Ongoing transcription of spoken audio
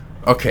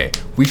Okay,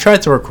 we tried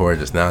to record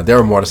this now. There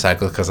were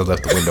motorcycles because I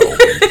left the window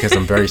open because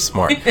I'm very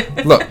smart.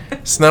 Look,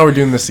 so now we're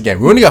doing this again.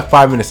 We only got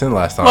 5 minutes in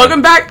last time.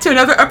 Welcome back to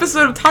another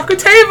episode of Taco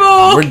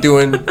Table. We're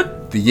doing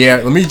the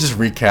year. Let me just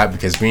recap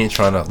because we ain't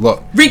trying to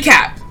look.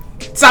 Recap.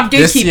 Stop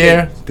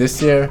gatekeeping.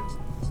 This year.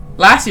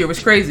 Last year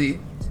was crazy.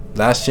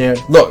 Last year.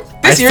 Look.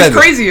 This year's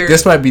crazier.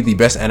 This might be the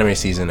best anime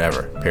season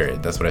ever.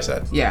 Period. That's what I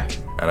said. Yeah.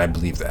 And I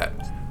believe that.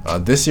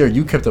 This year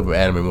you kept up with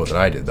anime more than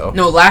I did, though.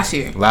 No, last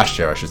year. Last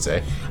year, I should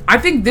say. I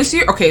think this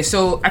year. Okay,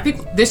 so I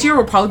think this year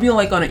will probably be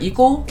like on an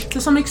equal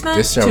to some extent.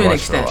 This year, to I'm an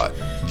watching extent. a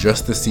lot.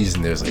 Just this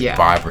season, there's like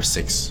 5 or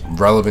 6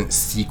 relevant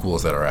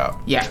sequels that are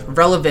out. Yeah,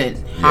 relevant.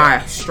 Yeah.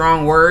 High,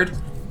 strong word.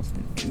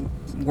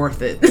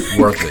 Worth it.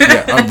 Worth it.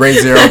 Yeah. Brain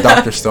Zero,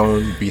 Dr.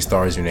 Stone,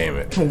 Beastars, you name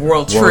it.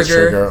 World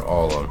Trigger.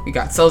 All of them. We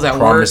got Cells at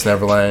Promise Work.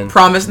 Neverland.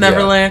 Promise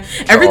Neverland.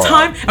 Yeah. Every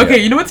time. Okay,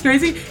 you know what's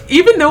crazy?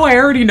 Even though I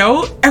already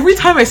know, every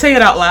time I say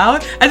it out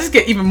loud, I just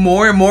get even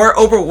more and more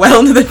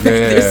overwhelmed with the fact that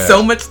there's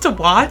so much to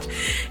watch,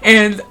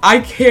 and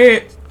I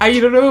can't. I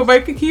don't know if I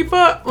can keep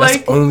up.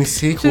 That's only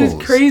sequels.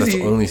 It's crazy.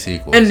 That's only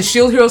sequels. And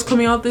Shield Hero's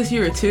coming out this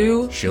year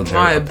too. Shield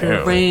Hero. My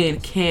apparently. brain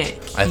can't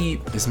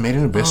keep. Is Made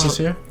in Abyss this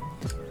year?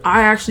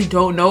 I actually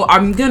don't know.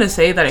 I'm gonna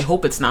say that I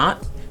hope it's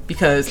not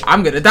because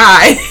I'm gonna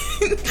die.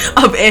 You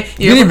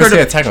didn't even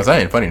say Attack on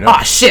Titan. Funny enough.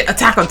 Oh shit!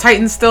 Attack on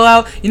Titan's still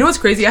out. You know what's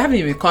crazy? I haven't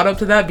even caught up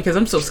to that because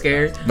I'm so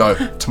scared. No,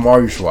 tomorrow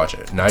you should watch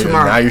it. Now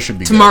you should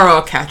be. Tomorrow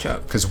I'll catch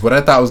up. Because what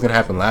I thought was gonna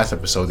happen last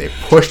episode, they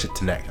pushed it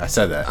to next. I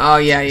said that. Oh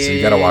yeah. So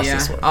you gotta watch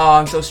this one. Oh,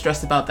 I'm so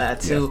stressed about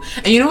that too.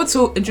 Yeah. And you know what's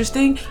so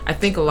interesting? I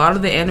think a lot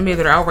of the anime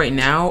that are out right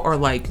now are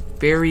like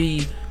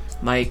very,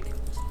 like,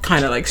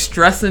 kind of like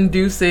stress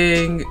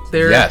inducing.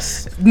 They're none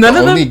of them. The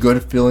only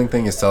good feeling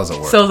thing is Cells at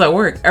Work. Cells at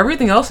Work.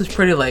 Everything else is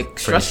pretty like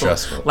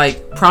stressful.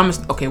 Like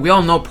Promise. Okay, we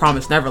all know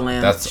Promise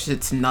Neverland. That's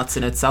shit's nuts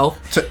in itself.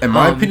 So in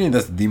my opinion,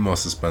 that's the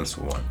most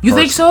suspenseful one. You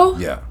think so?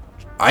 Yeah,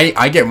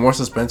 I get more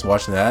suspense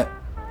watching that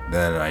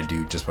than I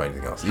do just by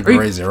anything else. Even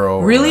Ray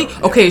Zero. Really?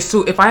 Okay,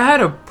 so if I had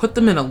to put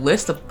them in a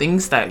list of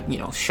things that, you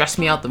know, stress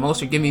me out the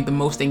most or give me the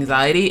most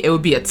anxiety, it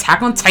would be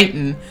Attack on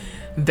Titan.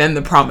 Than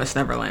the Promised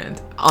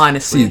Neverland,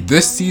 honestly. See,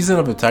 this season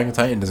of Attack on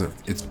Titan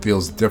it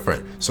feels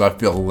different. So I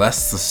feel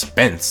less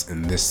suspense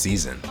in this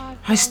season.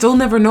 I still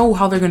never know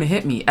how they're gonna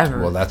hit me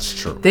ever. Well, that's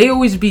true. They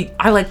always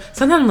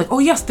sometimes I'm like, oh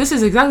yes, this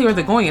is exactly where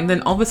they're going, and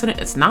then all of a sudden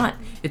it's not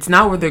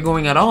where they're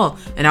going at all,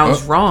 and I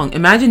was wrong.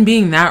 Imagine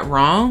being that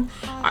wrong.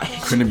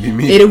 Couldn't be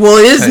me. It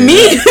is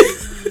me.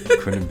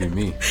 Couldn't be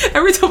me.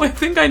 Every time I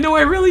think I know,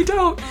 I really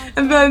don't.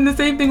 And then the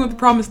same thing with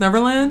Promised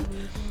Neverland.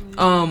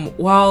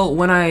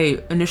 When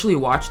I initially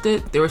watched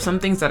it, there were some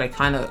things that I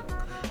kind of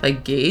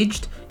like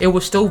gauged. It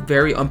was still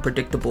very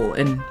unpredictable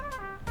in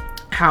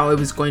how it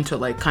was going to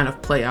like kind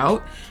of play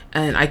out,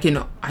 and I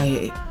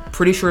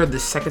pretty sure the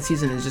second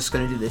season is just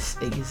going to do this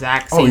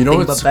exact same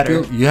thing but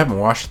better. You haven't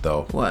watched it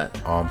though. What?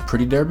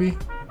 Pretty Derby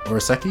or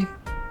Seki?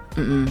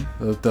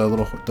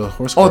 The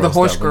horse girls. Oh, the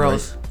horse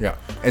girls. Yeah.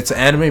 It's an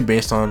anime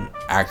based on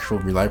actual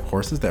real life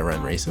horses that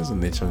ran races,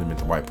 and they turn them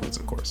into waifus,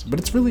 of course. But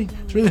it's really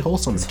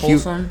wholesome. It's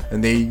cute,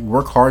 and they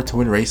work hard to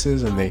win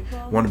races, and they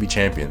want to be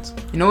champions.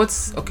 You know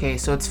what's okay?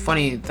 So it's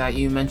funny that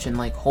you mentioned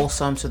like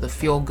wholesome, so the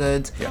feel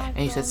goods,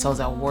 and you said Cells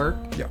at Work.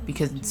 Yeah.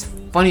 Because it's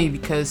funny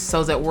because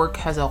Cells at Work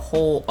has a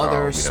whole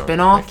other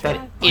spin-off that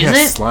isn't.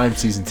 Yeah, Slime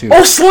season 2.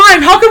 Oh,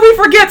 Slime! How can we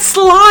forget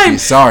Slime?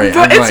 Sorry,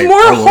 but it's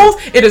more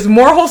wholesome. It is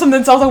more wholesome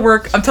than Cells at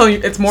Work. I'm telling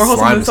you, it's more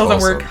wholesome than Cells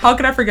at Work. How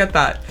can I forget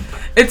that?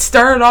 It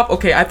started off,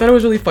 okay, I thought it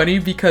was really funny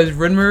because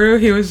Rinmaru,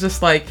 he was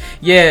just like,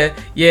 yeah,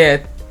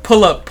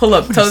 pull up. Tell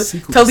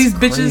these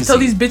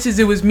bitches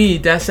it was me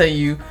that sent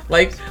you.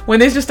 Like,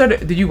 when they just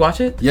started, did you watch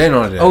it? Yeah,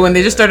 no, I did. Oh, when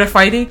they just started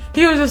fighting,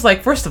 he was just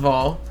like, first of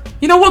all,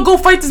 you know what, go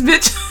fight this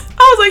bitch.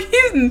 I was like,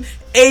 he's an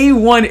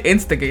A1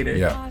 instigator.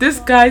 Yeah. This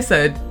guy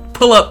said,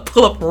 pull up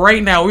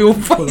right now, we will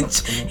fight.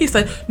 He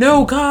said,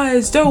 no,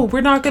 guys, no,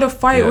 we're not gonna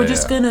fight, we're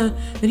just gonna,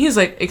 and he was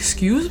like,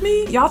 excuse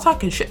me? Y'all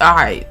talking shit?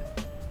 Alright.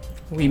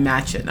 We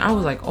match it. And I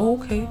was like, oh,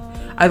 okay.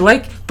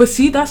 But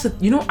see,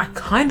 I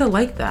kind of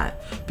like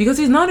that because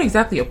he's not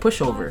exactly a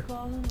pushover.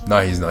 No,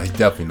 he's not. He's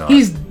definitely not.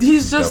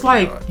 He's just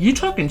like, you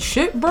talking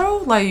shit, bro?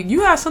 Like,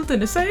 you have something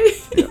to say?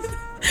 Yeah.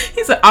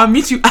 He's like, I'll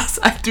meet you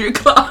outside 3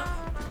 o'clock.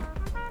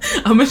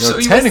 I'm gonna show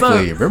you what's up.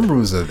 Technically,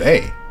 Rinmaru's a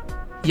they.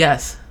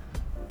 Yes.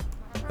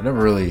 I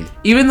never really.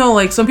 Even though,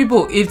 like, some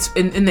people, it's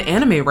in the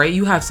anime, right?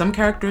 You have some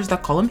characters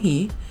that call him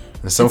he.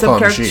 And some call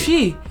him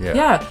she.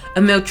 Yeah.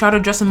 And they'll try to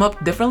dress him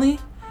up differently.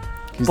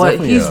 He's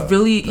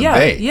really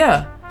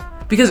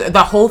because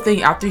the whole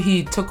thing after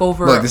he took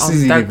over. Look, this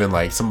isn't even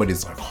like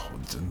somebody's like, oh,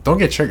 don't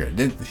get triggered.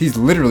 He's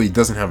literally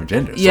doesn't have a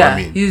gender. So,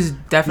 I mean, he's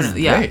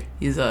definitely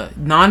he's a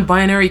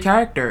non-binary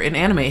character in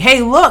anime.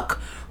 Hey, look,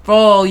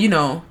 for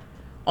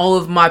all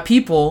of my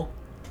people.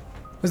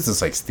 What is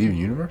this, like Steven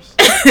Universe?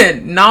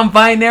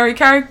 Non-binary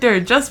character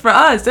just for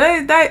us.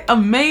 Ain't that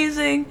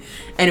amazing?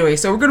 Anyway,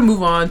 so we're gonna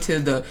move on to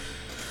the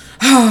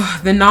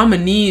the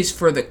nominees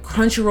for the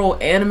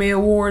Crunchyroll Anime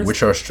Awards,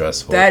 which are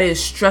stressful. That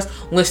is stress.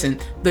 Listen,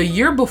 the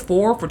year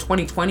before for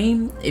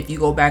 2020, if you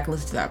go back and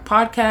listen to that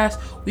podcast,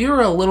 we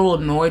were a little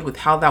annoyed with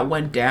how that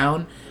went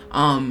down.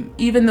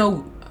 Even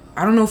though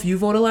I don't know if you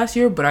voted last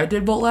year, but I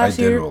did vote last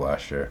year. I did vote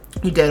last year.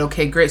 You did?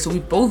 Okay, great. So we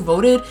both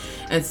voted,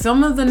 and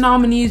some of the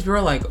nominees we were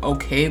like,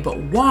 okay, but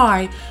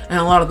why? And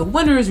a lot of the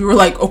winners we were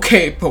like,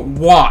 okay, but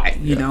why?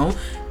 You know.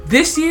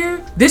 This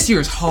year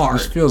is hard.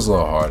 This feels a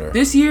little harder.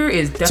 This year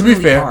is definitely to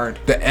be fair, hard.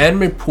 The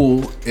anime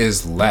pool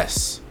is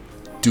less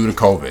due to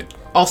COVID.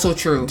 Also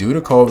true. Due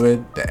to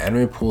COVID, the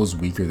anime pool is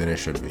weaker than it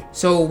should be.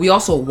 So we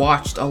also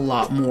watched a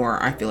lot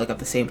more, I feel like, at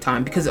the same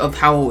time because of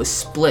how it was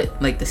split.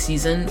 Like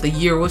the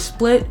year was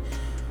split.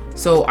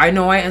 So I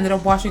know I ended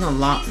up watching a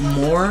lot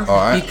more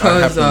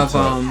because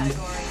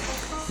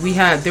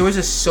there was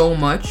just so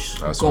much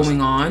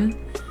going on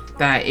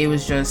that it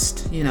was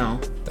just, you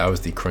know. That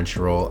was the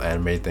Crunchyroll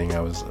anime thing I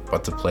was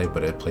about to play,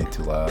 but it played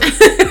too loud.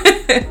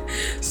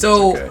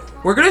 So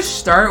we're going to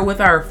start with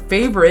our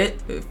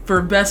favorite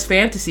for Best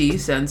Fantasy,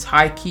 since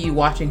high-key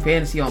watching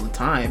fantasy all the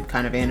time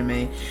kind of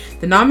anime.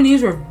 The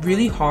nominees were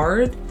really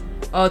hard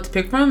to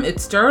pick from. It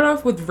started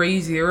off with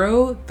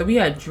Re:Zero. Then we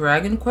had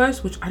Dragon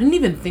Quest, which I didn't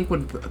even think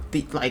would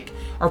be like.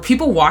 Are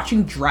people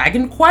watching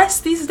Dragon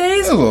Quest these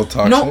days? A little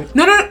toxic.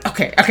 No.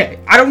 Okay.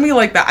 I don't mean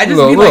like that. I just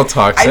mean like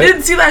toxic. I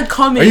didn't see that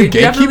coming. Are you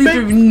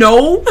gatekeeping?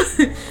 No.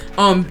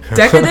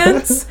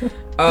 Decadence,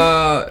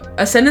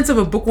 Ascendance of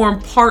a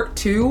Bookworm Part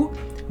 2,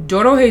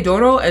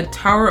 Dorohedoro, and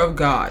Tower of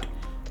God.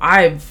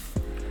 GG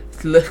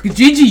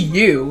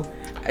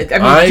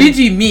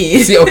GG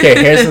me. See,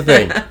 okay, here's the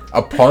thing.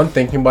 Upon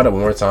thinking about it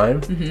one more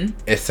time,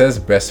 it says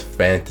Best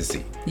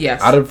Fantasy.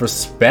 Yes. Out of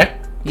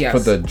respect for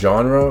the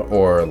genre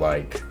or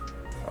like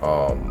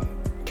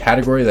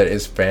category that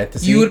is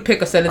fantasy, you would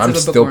pick Ascendance of a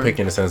Bookworm. I'm still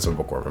picking Ascendance of a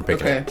Bookworm. I'm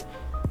picking it.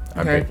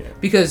 Okay.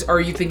 Because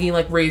are you thinking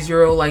like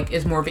Re:Zero like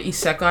is more of an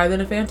isekai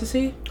than a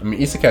fantasy? I mean,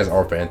 isekais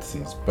are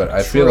fantasies, but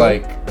I feel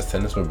like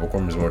Ascendance of a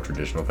Bookworm is more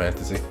traditional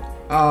fantasy.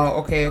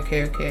 Oh, okay.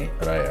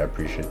 And I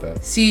appreciate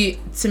that. See,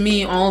 to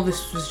me, all of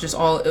this was just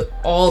all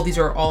of these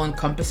are all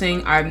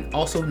encompassing. I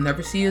also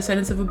never see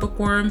Ascendance of a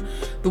Bookworm.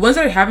 The ones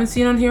that I haven't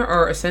seen on here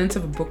are Ascendance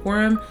of a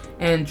Bookworm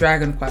and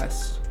Dragon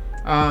Quest.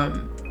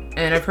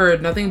 And I've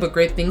heard nothing but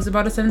great things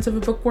about Ascendance of a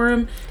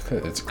Bookworm.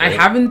 It's great. I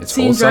haven't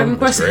seen Dragon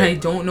Quest, and I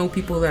don't know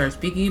people that are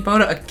speaking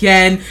about it.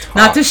 Again,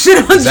 not to shit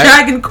on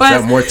Dragon Quest.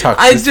 Is that more toxicity?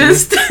 I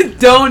just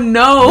don't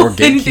know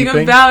anything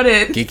about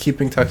it.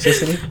 Gatekeeping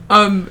toxicity?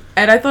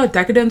 And I thought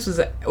Decadence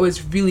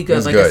was really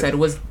good. I said, it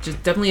was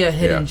just definitely a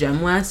hidden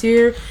gem last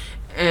year.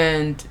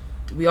 And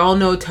we all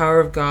know Tower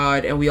of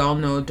God, and we all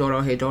know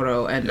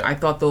Dorohedoro, and I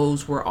thought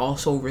those were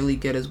also really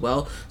good as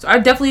well. So I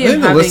definitely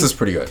think the list is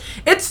pretty good.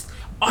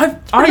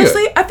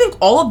 Honestly, I think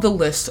all of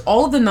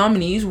the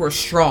nominees were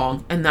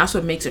strong, and that's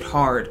what makes it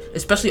hard,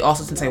 especially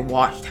also since I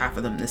watched half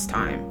of them this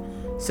time.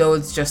 So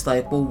it's just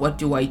like, well, what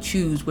do I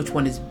choose? Which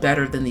one is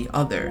better than the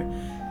other?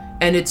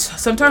 And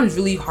it's sometimes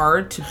really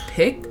hard to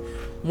pick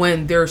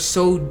when they're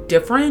so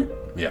different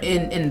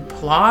in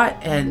plot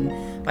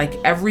and like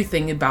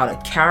everything about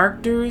it.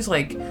 Characters,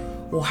 like,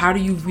 well, how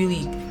do you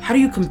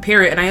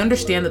compare it? And I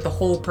understand that the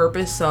whole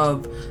purpose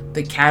of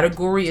the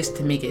category is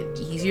to make it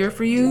easier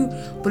for you,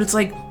 but it's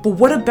like, but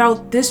what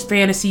about this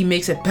fantasy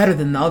makes it better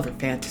than the other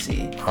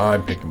fantasy?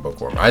 I'm picking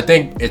Bookworm. I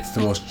think it's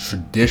the most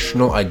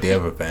traditional idea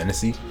of a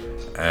fantasy,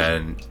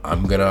 and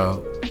I'm gonna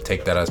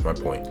take that as my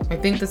point. I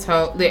think that's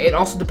how it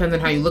also depends on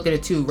how you look at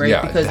it too, right?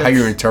 Yeah, because how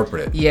you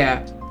interpret it.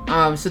 Yeah.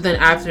 So then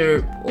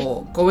after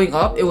going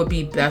up, it would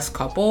be Best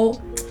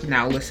Couple.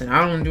 Now listen,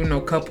 I don't do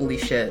no coupley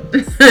shit.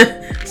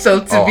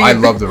 So I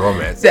love the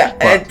romance.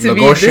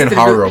 Legoshi and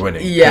Haru are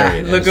winning.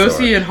 Yeah,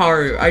 Legoshi and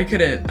Haru. I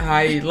couldn't.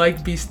 I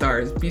like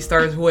Beastars.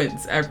 Beastars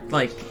wins.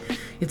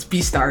 It's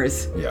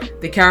Beastars. Yeah.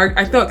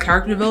 I thought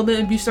character development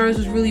in Beastars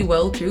was really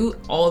well too.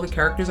 All the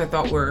characters I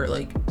thought were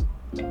like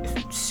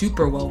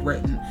super well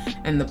written,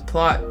 and the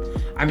plot,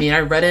 I mean,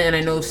 I read it and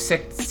I know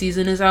sixth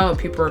season is out and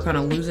people are kind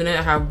of losing it.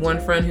 I have one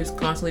friend who's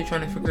constantly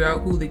trying to figure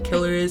out who the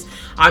killer is.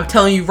 I'm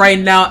telling you right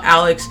now,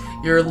 Alex,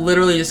 you're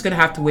literally just gonna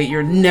have to wait.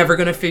 You're never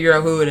gonna figure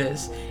out who it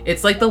is.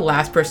 It's like the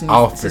last person you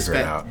I'll suspect.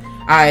 figure it out.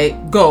 I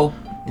go.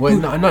 Wait,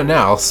 not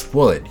now. I'll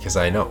spoil it because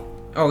I know.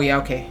 Oh yeah,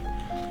 okay.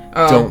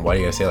 Don't. Why do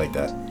you gotta say it like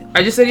that?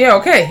 I just said yeah.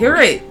 Okay, you're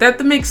right. That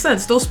makes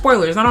sense. Those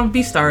spoilers, not on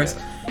Beastars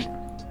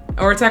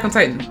or Attack on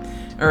Titan.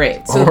 All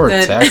right. So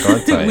then Attack on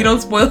Titan. We don't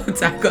spoil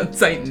Attack on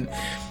Titan.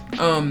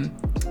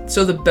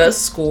 So the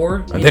best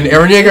score. And then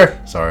Eren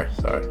Yeager. Sorry.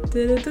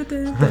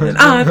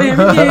 I'm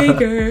Eren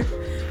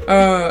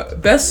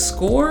Yeager. Best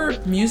score,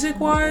 music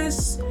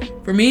wise,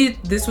 for me,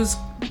 this was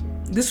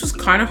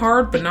kind of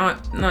hard, but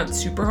not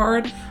super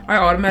hard. I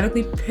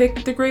automatically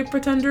picked The Great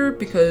Pretender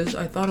because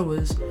I thought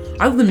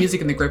the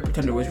music in The Great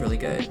Pretender was really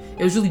good.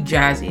 It was really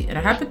jazzy, and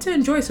I happened to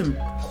enjoy some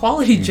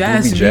quality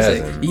jazz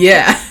music.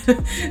 Yeah.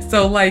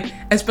 So like,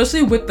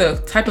 especially with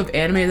the type of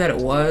anime that it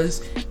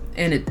was,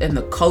 and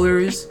the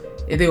colors,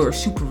 they were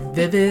super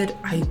vivid.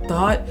 I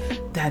thought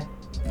that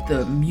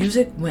the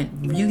music went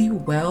really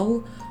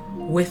well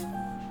with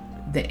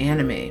the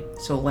anime.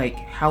 So like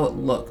how it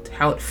looked,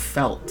 how it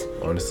felt.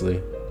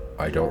 Honestly,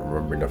 I don't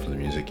remember enough of the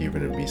music,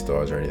 even in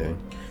Beastars or anything.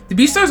 The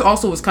Beastars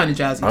also was kind of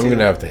jazzy. I'm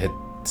gonna have to hit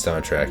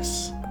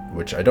soundtracks,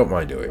 which I don't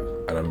mind doing,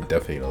 and I'm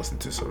definitely gonna listen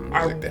to some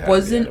music. I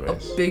wasn't a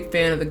big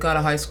fan of the God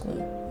of High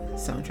School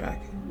soundtrack.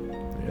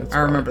 Yeah, I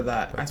remember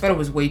that. I thought it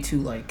was way too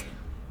like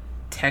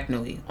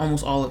techno-y,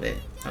 almost all of it.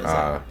 I was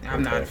like,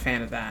 I'm not a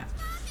fan of that.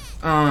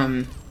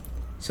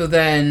 So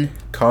then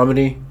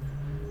comedy.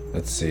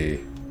 Let's see.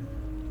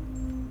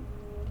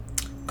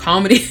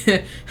 Comedy.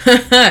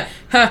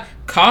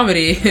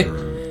 Comedy.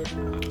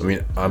 I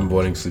mean, I'm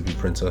voting Sleepy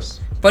Princess.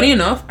 Funny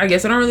enough, I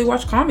guess I don't really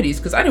watch comedies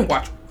because I didn't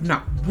watch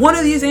not one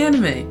of these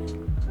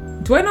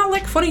anime. Do I not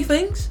like funny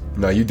things?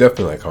 No, you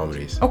definitely like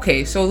comedies.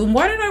 Okay, so then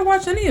why didn't I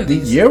watch any of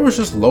these? The year was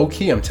just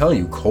low-key. I'm telling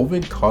you,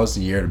 COVID caused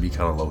the year to be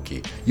kind of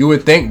low-key. You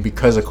would think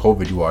because of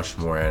COVID you watched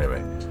more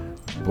anime.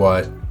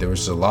 But there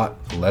was a lot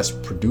less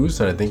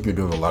produced, and I think you're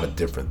doing a lot of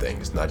different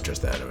things, not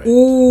just anime.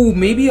 Ooh,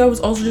 maybe I was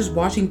also just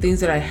watching things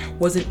that I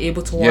wasn't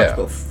able to watch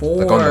before.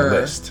 Like on the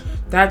list.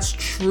 That's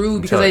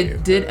true, because I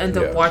did end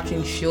up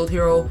watching Shield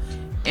Hero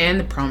and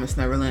The Promised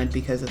Neverland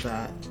because of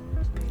that.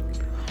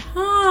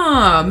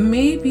 Huh,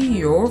 maybe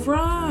you're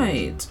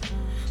right.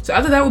 So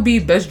after that would be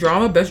Best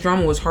Drama. Best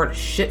Drama was hard as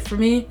shit for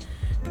me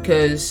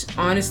because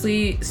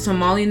honestly,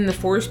 Somali and the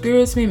Forest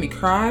Spirits made me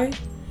cry.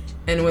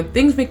 And when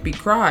things make me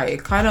cry,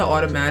 it kind of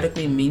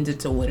automatically means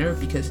it's a winner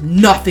because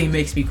nothing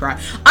makes me cry.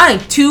 I'm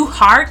too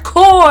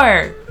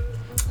hardcore.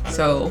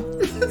 So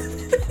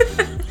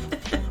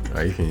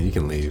you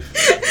can leave.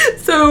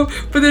 So,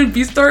 but then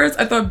Beastars,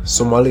 I thought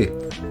Somali.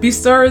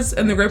 Beastars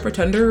and The Great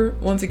Pretender,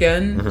 once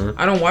again,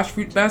 I don't watch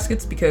Fruit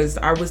Baskets because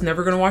I was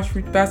never going to watch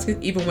Fruit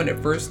Basket even when it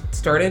first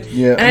started.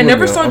 Yeah, and I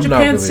never saw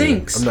Japan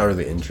Sinks. I'm not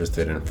really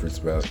interested in Fruit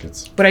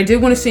Baskets. But I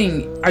did want to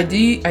sing. I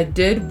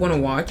did want to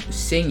watch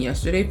Sing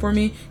Yesterday for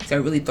me because I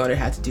really thought it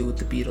had to do with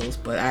the Beatles,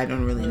 but I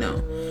don't really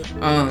know.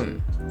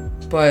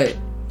 But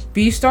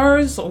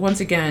Beastars, once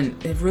again,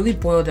 it really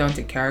boiled down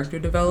to character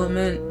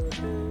development.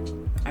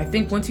 I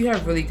think once you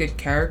have really good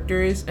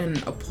characters and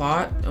a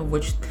plot of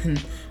which then,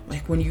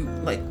 like when you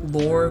like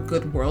lore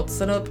good world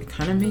setup, it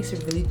kind of makes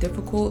it really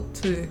difficult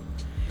to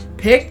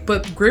pick.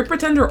 But Great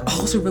Pretender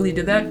also really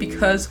did that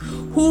because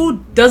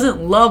who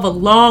doesn't love a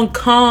long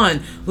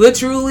con?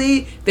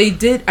 Literally, they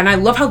did, and I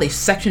love how they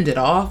sectioned it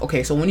off.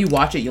 Okay, so when you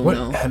watch it, you'll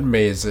know. What anime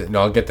is it?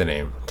 No, I'll get the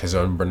name because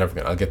we're never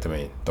gonna. I'll get the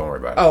name. Don't worry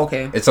about it. Oh,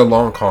 okay. It's a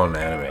long con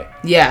anime.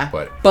 Yeah,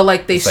 but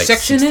like they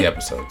section 60 it.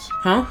 episodes.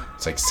 Huh?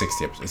 It's like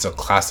 60 episodes. It's a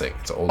classic.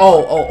 It's an old.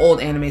 Old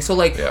anime. So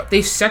like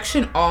they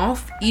section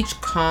off each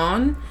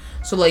con.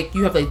 So like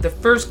you have like the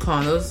first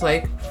con, it was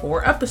like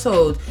 4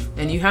 episodes,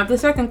 and you have the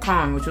second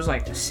con, which was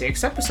like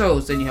 6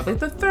 episodes, then you have like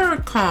the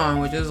third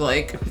con, which is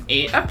like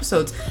 8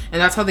 episodes,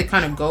 and that's how they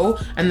kind of go.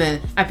 And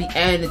then at the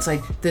end, it's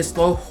like this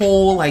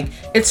whole like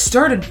it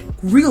started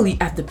really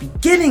at the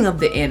beginning of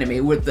the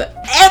anime, where the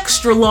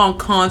extra long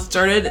con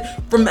started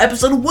from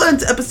episode 1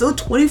 to episode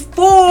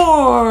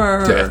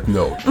 24. Death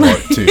Note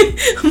Part 2.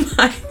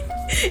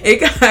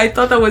 I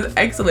thought that was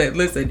excellent.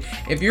 Listen,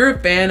 if you're a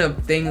fan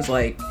of things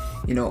like,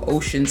 you know,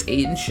 Ocean's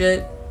 8 and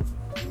shit,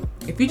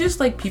 if you just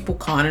like people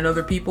conning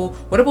other people,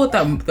 what about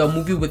the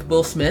movie with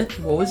Will Smith?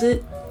 What was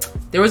it?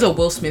 There was a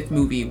Will Smith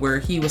movie where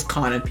he was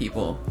conning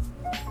people.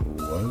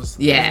 Was?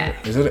 Yeah.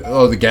 Is it?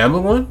 Oh, the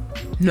gambling one?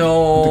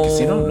 No. The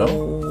casino?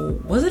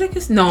 No. Was it a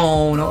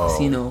casino? No,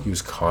 casino. He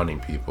was conning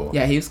people.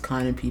 Yeah, he was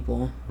conning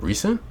people.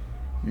 Recent?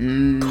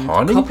 Conning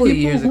a couple of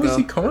years ago. Who was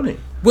he conning?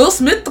 Will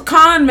Smith, the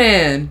con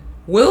man.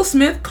 Will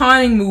Smith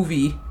conning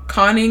movie.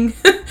 Conning.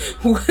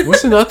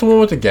 Was it not the one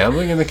with the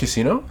gambling in the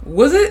casino?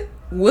 Was it?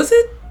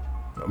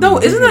 No,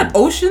 isn't that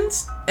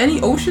Ocean's?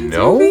 Any Ocean's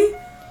movie?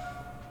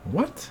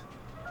 What?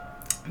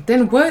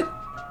 Then what?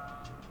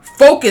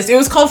 Focus. It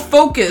was called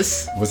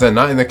Focus. Was that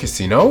not in the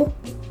casino?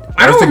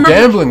 I don't remember. The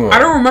gambling one. I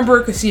don't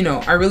remember a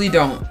casino. I really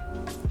don't.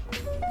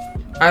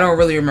 I don't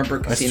really remember a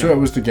casino. That's true. It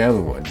was the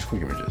gambling one. Just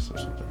quick images or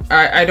something.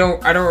 I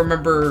don't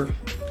remember.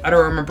 I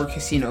don't remember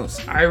casinos.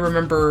 I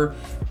remember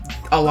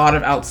a lot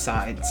of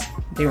outsides.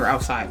 They were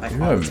outside like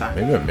all the time.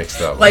 Maybe I'm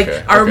mixed up. Like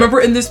I remember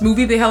in this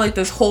movie they had like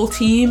this whole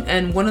team,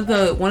 and one of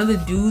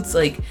the dudes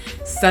like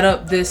set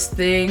up this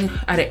thing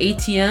at an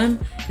ATM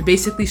and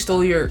basically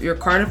stole your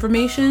card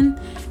information,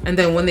 and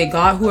then when they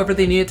got whoever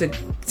they needed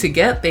to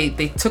get, they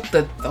took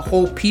the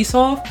whole piece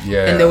off,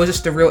 and there was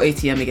just the real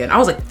ATM again. I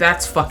was like,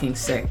 that's fucking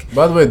sick.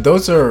 By the way,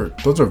 those are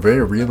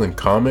very real and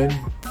common.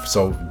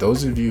 So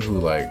those of you who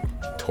like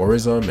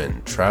tourism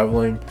and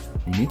traveling,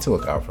 you need to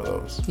look out for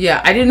those.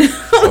 Yeah, I didn't.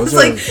 Those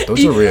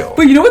are real.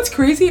 But you know what's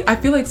crazy? I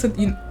feel like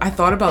I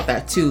thought about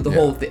that too.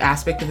 The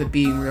aspect of it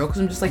being real,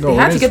 because I'm just like, they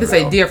had to get this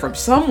idea from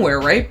somewhere,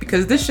 right?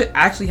 Because this shit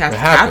actually has to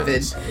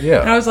happen.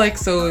 Yeah. And I was like,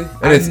 so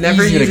I'm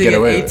never using an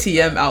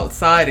ATM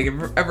outside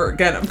ever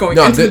again. I'm going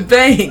into the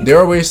bank. There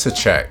are ways to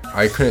check.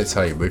 I couldn't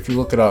tell you, but if you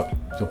look it up,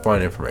 you'll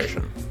find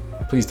information.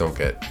 Please don't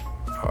get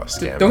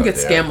scammed. Don't get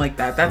scammed like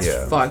that. That's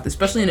fucked.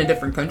 Especially in a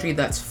different country,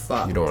 that's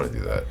fucked. You don't want to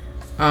do that.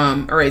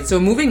 Alright, so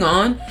moving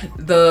on,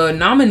 the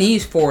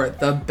nominees for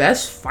the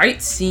best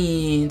fight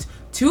scenes,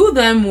 Two of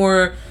them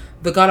were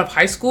the God of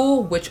High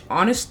School, which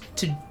honest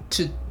to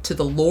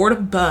the Lord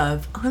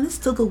above,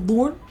 honest to the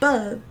Lord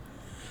above,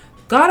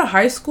 God of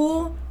High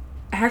School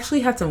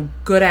actually had some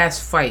good ass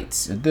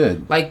fights. It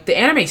did. Like the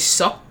anime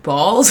sucked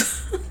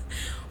balls,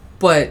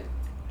 but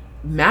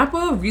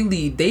Mappa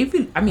really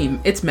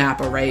it's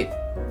Mappa, right?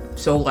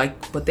 So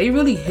like, but they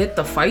really hit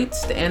the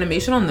fights, the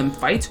animation on them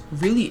fights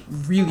really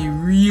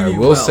I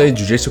will say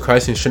Jujutsu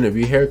Kaisen shouldn't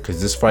be here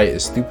because this fight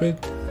is stupid.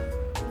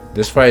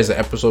 This fight is an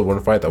episode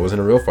 1 fight that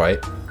wasn't a real fight,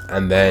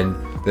 and then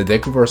the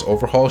Dekuverse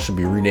overhaul should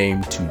be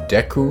renamed to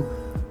Deku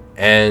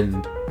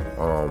and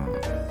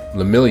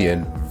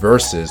Lemillion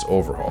versus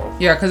Overhaul.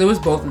 Yeah, because it was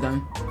both of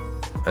them.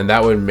 And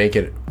that would make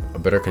it a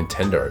better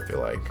contender, I feel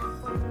like.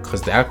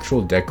 Because the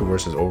actual Deku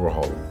versus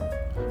Overhaul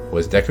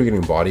was Deku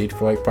getting bodied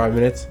for like 5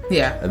 minutes.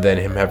 Yeah. And then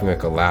him having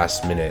like a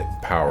last minute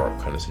power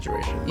up kind of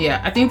situation.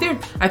 Yeah, I think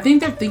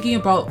they're thinking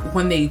about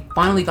when they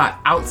finally got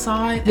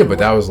outside. Yeah, but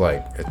that was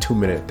like a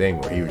 2-minute thing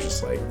where he was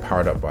just like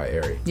powered up by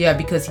Eri. Yeah,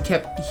 because he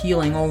kept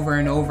healing over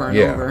and over and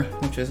over,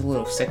 which was a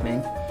little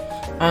sickening.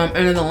 And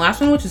then the last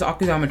one, which is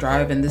Akudama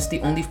Drive, and this is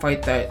the only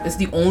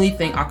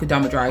thing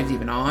Akudama Drive's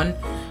even on.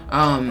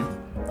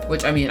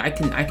 Which I mean, I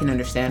can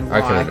understand why.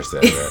 I can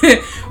understand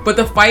that. But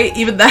that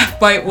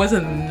fight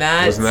wasn't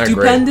that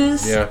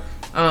stupendous. Great.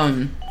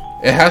 Yeah.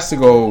 It has to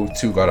go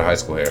to God of High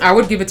School here. I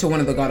would give it to one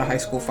of the God of High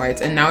School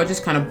fights, and now it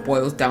just kind of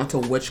boils down to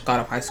which God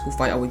of High School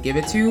fight I would give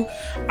it to.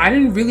 I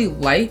didn't really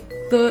like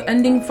the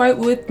ending fight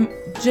with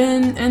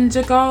Jin and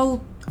Jagal.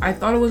 I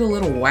thought it was a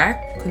little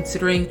whack,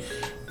 considering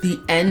the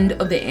end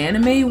of the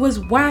anime was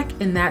whack,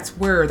 and that's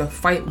where the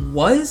fight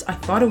was. I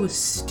thought it was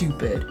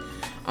stupid.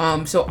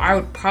 So I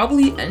would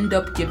probably end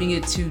up giving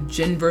it to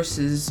Jin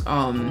versus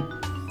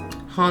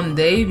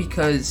Hyundai,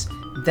 because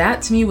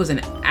that to me was an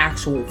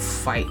actual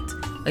fight.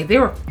 Like, they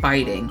were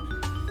fighting.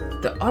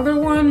 The other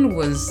one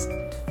was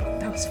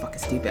fucking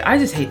stupid. I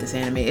just hate this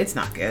anime. It's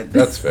not good.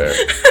 That's fair.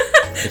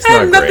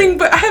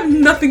 I have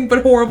nothing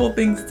but horrible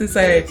things to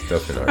say. Yeah, it's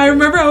definitely not I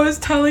remember I was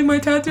telling my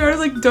tattoo, I was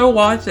like, don't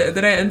watch it.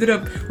 Then I ended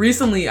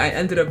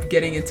up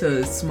getting into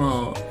a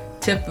small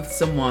tip with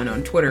someone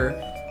on Twitter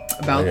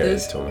about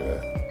this. You told me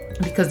that.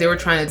 Because they were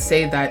trying to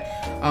say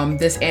that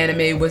this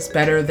anime was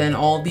better than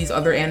all these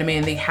other anime,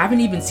 and they haven't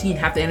even seen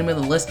half the anime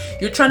on the list.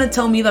 You're trying to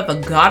tell me that the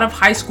God of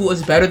High School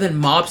is better than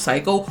Mob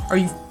Psycho? Are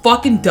you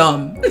fucking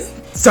dumb?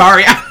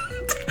 Sorry,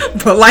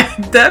 but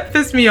like, that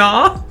pissed me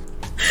off.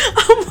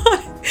 I'm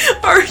like,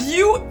 are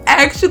you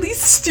actually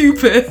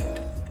stupid?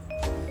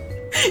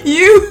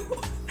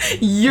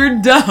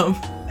 You're dumb.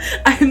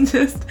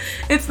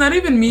 It's not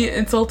even me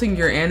insulting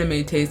your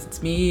anime taste,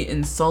 it's me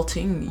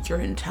insulting your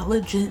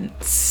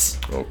intelligence.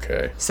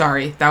 Okay.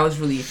 Sorry, that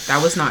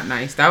was not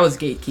nice. That was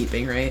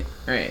gatekeeping, right?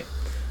 Right.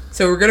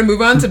 So we're gonna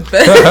move on to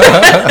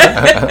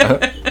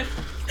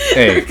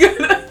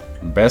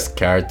best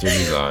character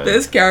design.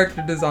 Best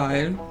character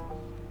design.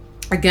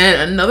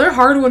 Again, another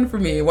hard one for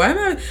me. Why am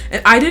I?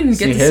 And I didn't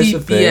get to see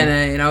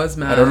VNA, and I was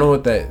mad. I don't know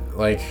what that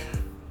like.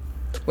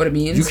 What it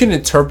means? You can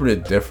interpret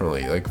it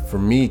differently. Like, for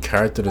me,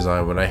 character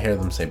design, when I hear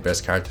them say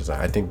best character design,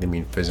 I think they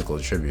mean physical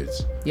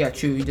attributes. Yeah,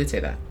 true. You did say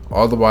that.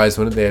 Otherwise,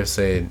 when they have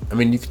said, I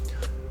mean, you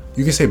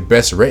could say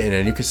best written,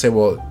 and you could say,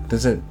 well,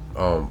 doesn't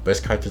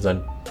best character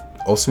design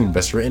also mean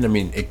best written? I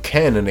mean, it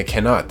can and it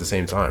cannot at the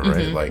same time,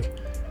 right? Mm-hmm. Like,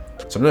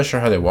 so I'm not sure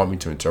how they want me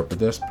to interpret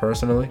this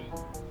personally.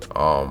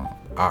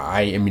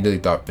 I immediately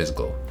thought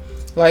physical.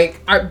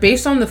 Like,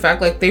 based on the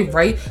fact, like, they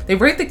write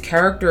the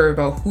character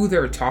about who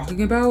they're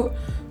talking about.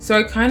 So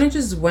I kind of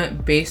just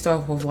went based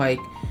off of, like,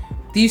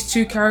 these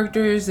two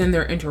characters and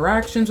their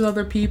interactions with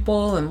other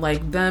people, and,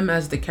 like, them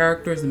as the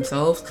characters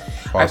themselves.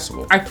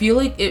 Possible. I feel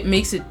like it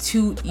makes it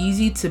too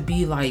easy to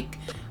be, like,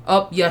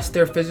 yes,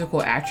 their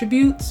physical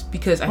attributes,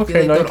 because I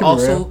feel like that would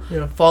also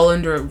fall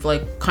under,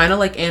 like, kind of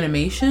like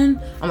animation.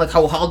 I'm like,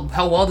 how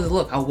well does it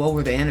look? How well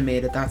were they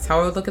animated? That's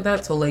how I would look at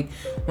that. So, like,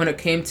 when it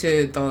came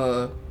to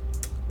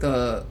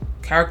the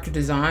character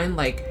design,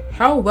 like,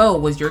 how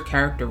well was your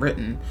character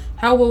written?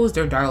 How well was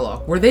their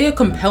dialogue? Were they a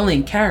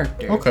compelling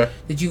character? Okay.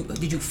 Did you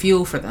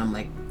feel for them?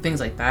 Like, things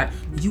like that.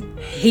 Did you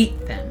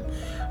hate them?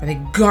 Are they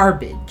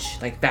garbage?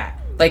 Like that.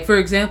 Like, for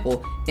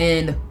example,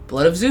 in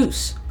Blood of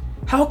Zeus,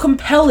 how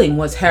compelling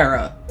was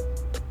Hera?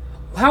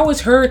 How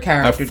was her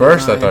character At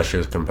first, design? I thought she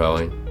was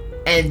compelling.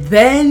 And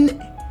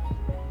then,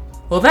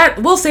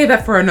 we'll save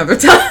that for another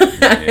time.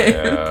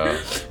 Yeah.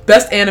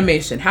 Best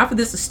animation. Half of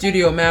this is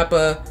Studio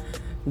Mappa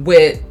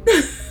with...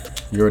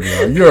 You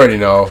already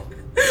know.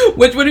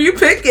 Which one are you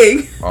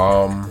picking?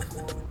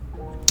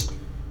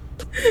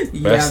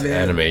 Best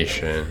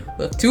animation.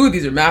 Look, two of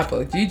these are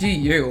Mappa.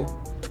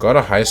 GGU. God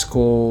of High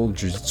School,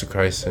 Jujutsu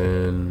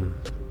Kaisen.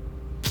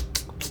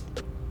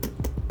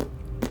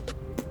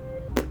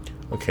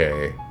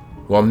 Okay.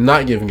 Well, I'm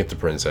not giving it to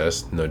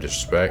Princess. No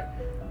disrespect.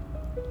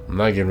 I'm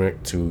not giving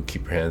it to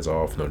Keep Your Hands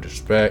Off. No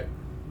disrespect.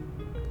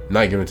 I'm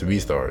not giving it to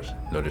Beastars.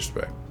 No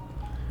disrespect.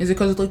 Is it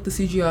because of, like, the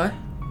CGI?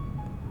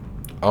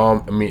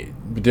 I mean,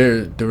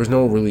 there was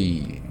no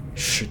really,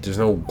 there's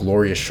no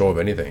glorious show of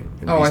anything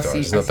in Beastars. I see.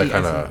 It's not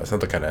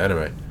the kind of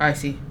anime. I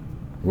see.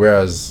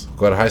 Whereas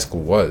God of High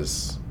School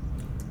was.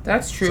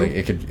 That's true. Like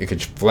it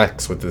could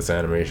flex with this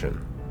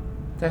animation.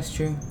 That's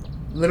true.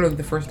 Literally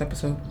the first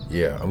episode.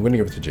 Yeah, I'm gonna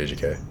give it to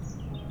JJK.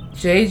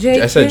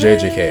 JJK. I said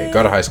JJK.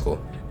 God of High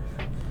School.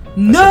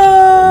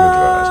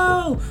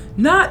 No,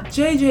 not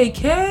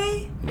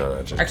JJK. No,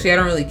 not JJK. Actually, I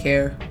don't really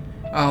care.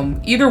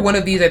 Either one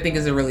of these I think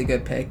is a really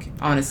good pick.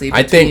 Honestly,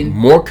 I think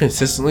more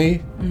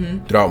consistently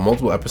throughout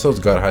multiple episodes,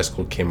 God of High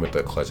School came with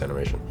the clutch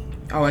animation.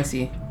 Oh, I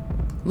see.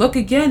 Look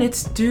again, it's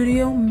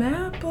Studio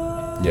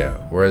Mappa. Yeah,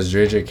 whereas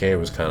JJK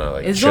was kind of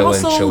like it's chilling.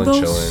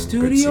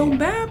 Studio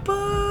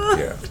Mappa.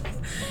 Yeah.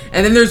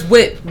 And then there's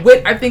Wit.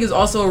 Wit, I think, is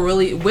also a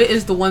really... Wit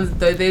is the one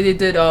that they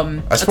did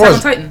as Attack on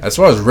Titan. As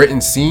far as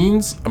written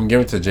scenes, I'm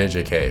giving it to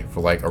JJK.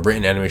 For like a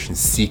written animation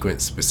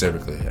sequence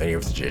specifically, I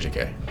give it to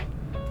JJK.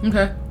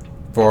 Okay.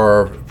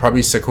 For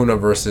probably Sukuna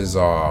versus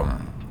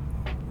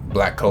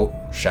Black Coat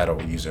Shadow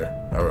User.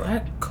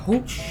 Black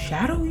Coat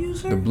Shadow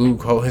User? The blue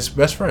coat, his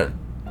best friend,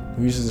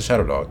 who uses the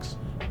Shadow Dogs.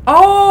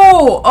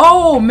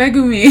 Oh,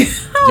 Megumi. I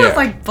was Yeah.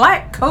 like,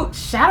 Black Coat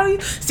Shadow.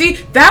 See,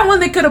 that one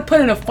they could have put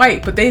in a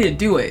fight, but they didn't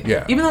do it.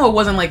 Yeah. Even though it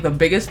wasn't like the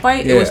biggest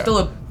fight, it was still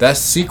a. That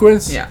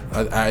sequence. Yeah.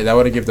 I that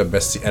would have given the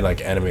best and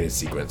like animated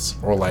sequence,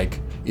 or like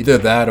either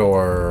that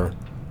or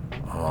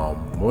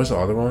what was the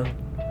other one?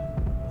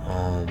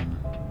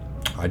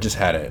 I just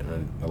had it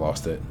and I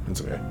lost it.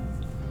 It's okay.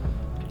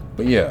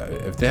 But yeah,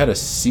 if they had a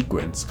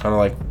sequence, kind of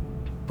like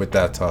with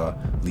that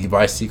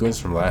Levi sequence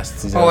from last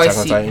season of Attack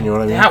on Titan, you know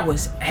what I mean? That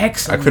was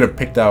excellent. I could have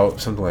picked out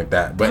something like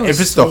that. But That if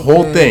was it's so the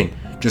whole good. thing,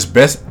 just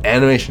best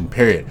animation,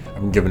 period,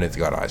 I'm giving it to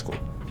God of High School.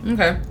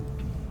 Okay.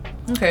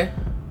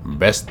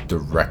 Best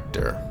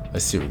director.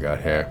 Let's see what we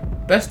got here.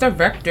 Best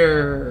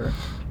director.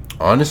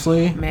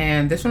 Honestly,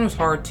 Man, this one was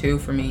hard too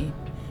for me.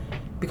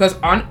 Because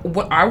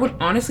what I would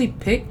honestly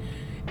pick,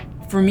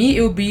 for me,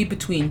 it would be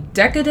between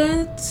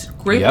Decadence,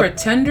 Great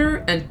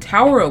Pretender, and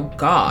Tower of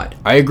God.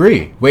 I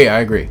agree. Wait,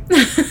 I agree.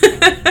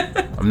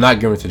 I'm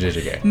not giving it to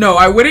JJK. No,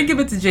 I wouldn't give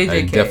it to JJK.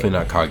 And definitely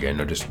not Kage,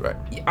 no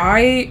disrespect.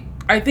 I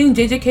think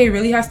JJK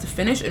really has to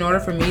finish in order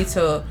for me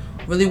to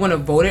really want to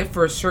vote it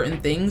for certain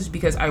things,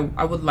 because I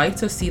would like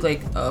to see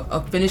like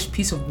a finished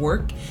piece of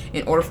work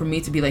in order for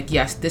me to be like,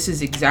 yes, this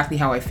is exactly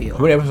how I feel.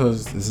 How many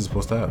episodes is this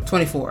supposed to have?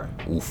 24.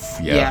 Oof,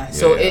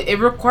 So it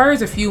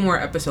requires a few more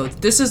episodes.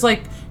 This is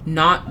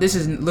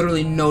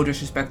literally no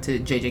disrespect to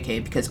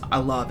JJK because I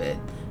love it.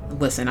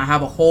 Listen, I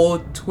have a whole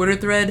Twitter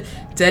thread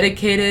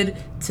dedicated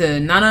to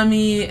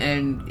Nanami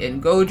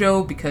and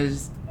Gojo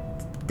because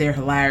they're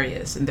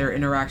hilarious and their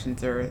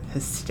interactions are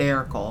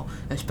hysterical,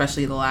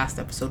 especially the last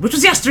episode, which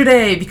was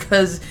yesterday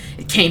because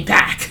it came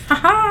back.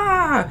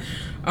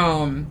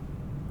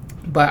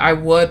 But I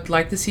would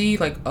like to see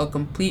like a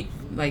complete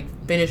like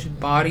finished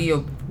body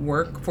of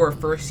work for a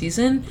first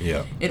season.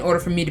 Yeah. In order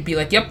for me to be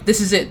like, yep, this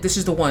is it. This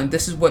is the one.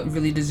 This is what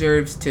really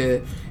deserves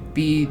to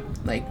be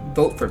like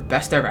vote for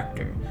best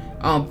director.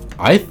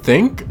 I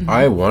think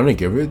I want to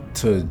give it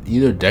to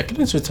either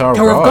Decadence or Tower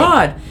of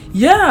God.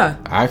 Yeah.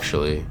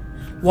 Actually.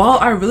 While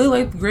I really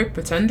liked Great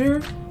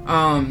Pretender,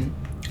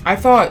 I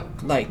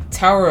thought like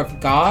Tower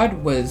of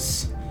God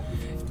was.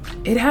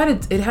 It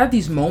had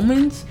these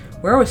moments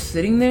where I was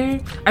sitting there.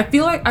 I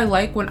feel like I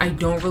like when I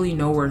don't really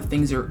know where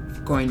things are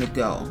going to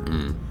go.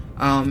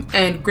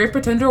 And Great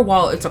Pretender,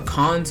 while it's a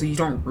con, so you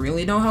don't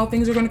really know how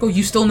things are going to go,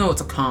 you still know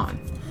it's a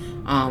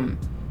con.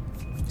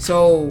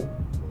 So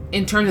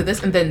in terms of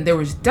this, and then there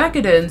was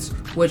Decadence,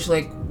 which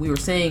like we were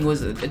saying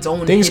was its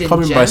own things hidden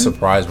coming gem. by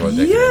surprise by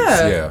Decadence.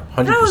 Yeah,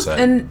 100%.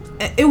 And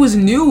it was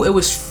new, it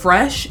was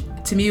fresh.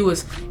 To me, it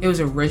was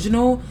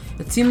original.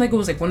 It seemed like it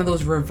was like one of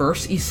those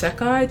reverse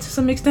isekai to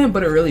some extent,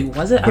 but it really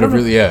wasn't. But it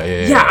really,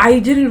 yeah. I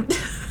didn't.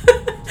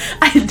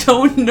 I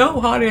don't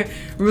know how to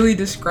really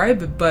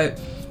describe it,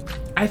 but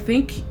I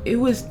think it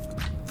was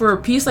for a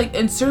piece like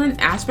in certain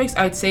aspects,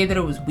 I'd say that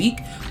it was weak,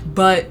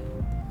 but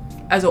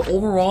as an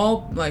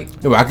overall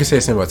like. No, I could say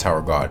the same about Tower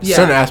of God. Yeah.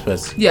 Certain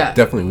aspects,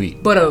 definitely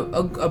weak. But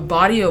a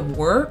body of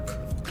work,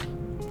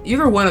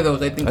 either one of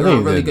those, I think are a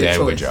really good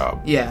choice. Good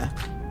job. Yeah.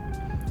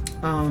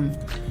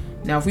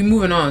 Now, if we're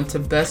moving on to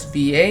best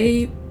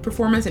VA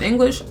performance in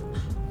English,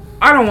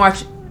 I don't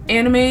watch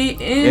anime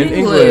in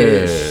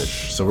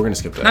English. So we're going to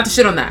skip that. Not to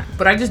shit on that,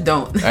 but I just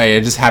don't. Hey,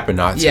 it just happened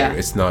not to. Yeah.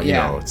 It's not,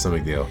 it's no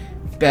big deal.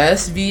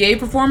 Best VA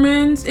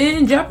performance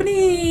in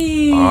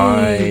Japanese.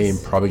 I'm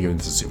probably giving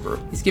it to Subaru.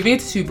 He's giving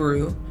it to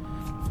Subaru.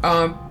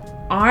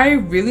 I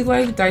really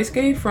like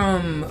Daisuke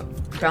from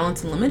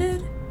Balance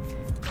Unlimited.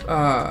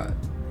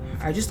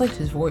 I just liked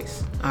his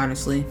voice,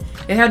 honestly.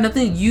 It had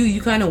nothing. You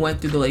kind of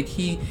went through the like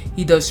he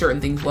does certain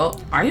things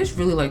well. I just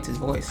really liked his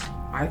voice.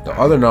 The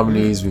other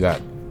nominees, we got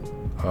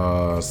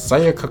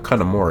Sayaka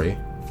Kanamori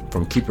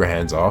from Keep Your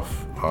Hands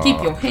Off.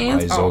 Keep Your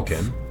Hands Off. You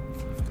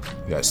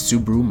got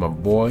Subaru, my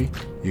boy.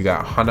 You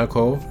got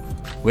Hanako,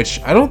 which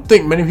I don't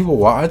think many people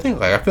watch.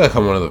 I feel like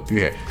I'm one of the few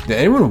here. Did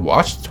anyone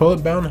watch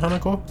Toilet Bound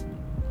Hanako?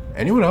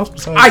 Anyone else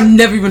besides? I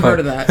never even heard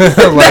of that.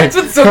 That's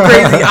what's so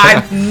crazy.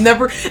 I've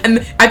never,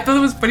 and I thought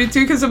it was funny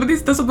too because some of these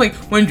stuff, like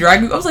when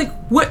Dragon, I was like,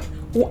 what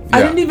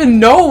I didn't even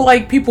know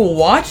like people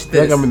watch this. I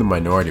feel like I'm in the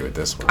minority with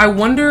this one. I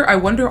wonder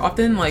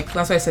often, like,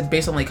 that's why I said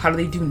based on like how do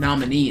they do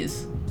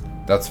nominees.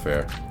 That's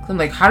fair. I'm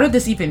like, how did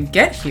this even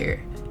get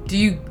here?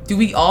 Do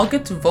we all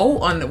get to vote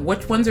on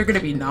which ones are going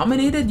to be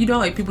nominated? You know,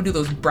 like people do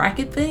those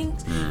bracket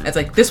things. It's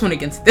like this one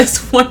against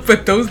this one,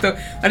 but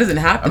that doesn't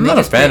happen. I'm not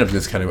a fan of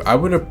this kind of. I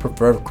would have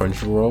preferred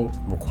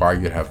Crunchyroll require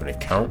you to have an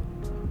account,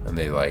 and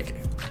they like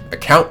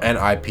account and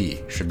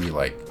IP should be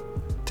like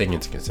taken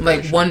into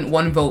consideration. Like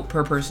one vote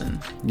per person.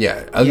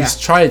 Yeah, at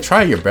least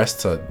try your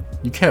best to.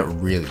 You can't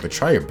really, but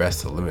try your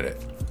best to limit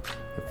it.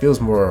 It feels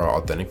more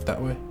authentic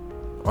that way,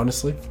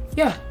 honestly.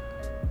 Yeah.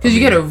 Because you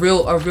get a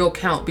real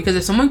count. Because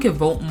if someone can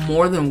vote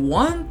more than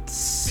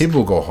once,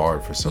 people go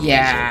hard for some reason.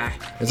 Yeah,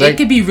 it like,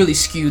 could be really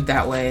skewed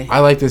that way. I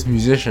like this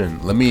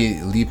musician. Let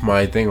me leave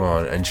my thing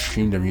on and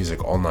stream their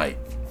music all night.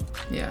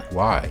 Yeah.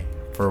 Why?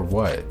 For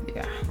what?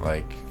 Yeah.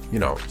 Like, you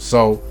know.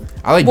 So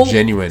I like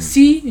genuine.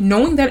 See,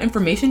 knowing that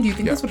information, do you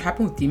think that's what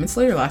happened with Demon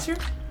Slayer last year?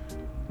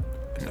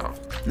 No.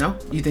 No?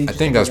 You think? I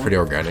think that was pretty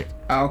organic.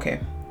 Oh, okay.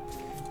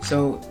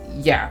 So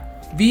yeah,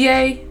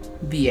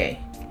 VA.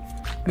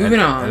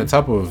 Moving on. And on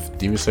top of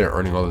Demon Slayer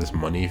earning all this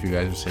money, if you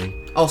guys are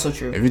seeing. Also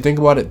true. If you think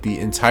about it, the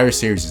entire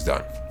series is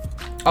done.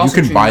 Also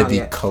you can true, buy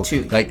the cult.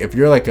 True. Like, if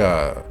you're like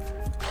a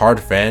hard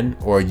fan,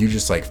 or you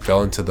just like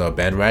fell into the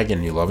bandwagon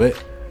and you love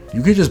it,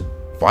 you could just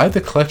buy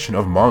the collection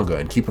of manga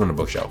and keep it on the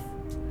bookshelf.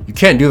 You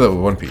can't do that with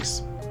One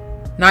Piece.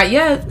 Not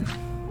yet.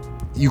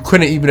 You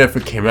couldn't even if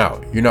it came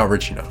out. You're not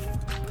rich enough.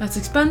 That's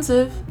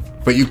expensive.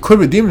 But you could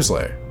with Demon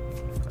Slayer.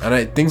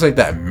 And things like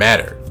that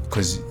matter.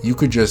 Because you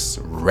could just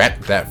rep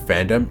that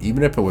fandom,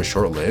 even if it was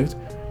short-lived.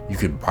 You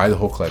could buy the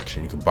whole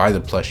collection. You could buy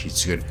the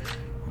plushies. You could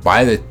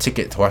buy the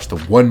ticket to watch the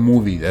one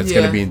movie that's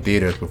going to be in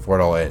theaters before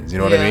it all ends. You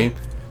know what I mean?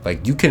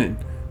 Like, you can...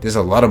 There's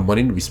a lot of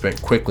money to be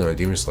spent quickly on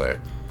Demon Slayer.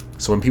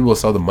 So when people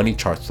saw the money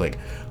charts, like,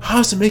 how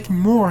is it making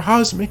more? How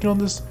is it making all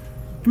this?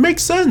 It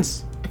makes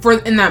sense.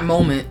 In that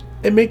moment.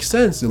 It makes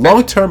sense.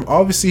 Long term,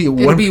 obviously,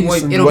 One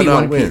Piece and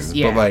whatnot wins.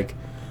 Yeah. But, like...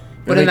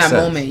 But in that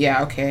moment,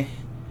 yeah, okay.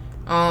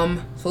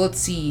 So let's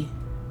see.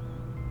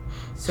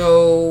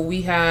 So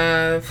we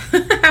have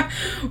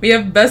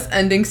best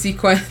ending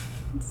sequence.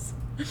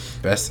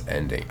 Best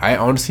ending. I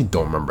honestly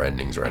don't remember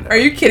endings right now. Are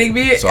you kidding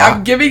me? So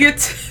I'm giving it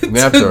to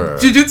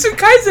Jujutsu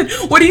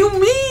Kaisen. What do you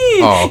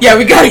mean? Oh, okay. Yeah,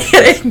 we gotta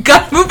get it.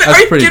 Gotta move it. That's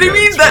Are you pretty kidding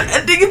good. me? That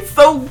ending is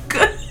so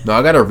good. No,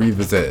 I gotta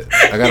revisit.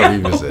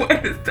 Revisit.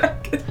 What is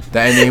that good? The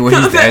ending when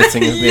he's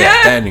dancing. Yeah,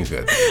 that ending's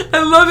good.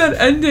 I love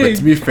that ending. But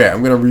to be fair,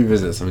 I'm gonna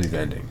revisit some of these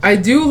endings. I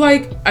did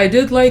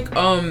like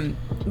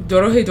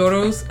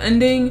Dorohedoro's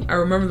ending. I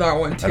remember that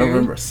one too. I don't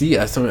remember. See,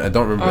 I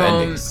don't remember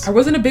endings. I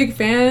wasn't a big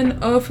fan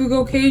of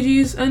Fugo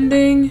Keiji's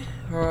ending.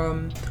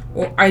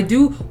 Well, I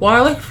do. While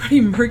I like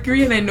Freddie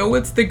Mercury, and I know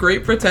it's The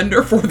Great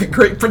Pretender for The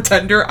Great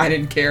Pretender, I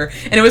didn't care.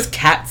 And it was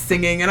cat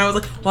singing, and I was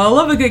like, well, I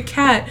love a good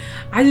cat.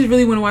 I just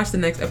really want to watch the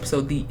next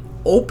episode. The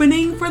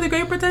opening for The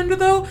Great Pretender,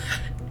 though,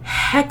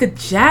 hecka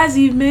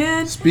jazzy,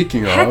 man.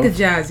 Speaking hecka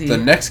jazzy. The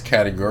next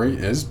category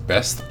is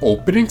best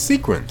opening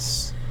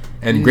sequence.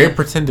 And Great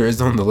Pretender is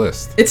on the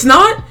list. It's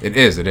not? It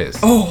is.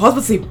 Oh, I was about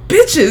to say,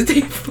 bitches, they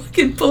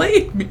fucking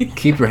played me.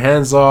 Keep Your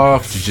Hands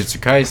Off, Jujutsu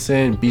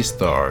Kaisen,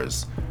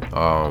 Beastars,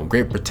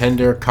 Great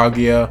Pretender,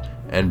 Kaguya,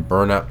 and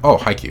Burnout. Oh,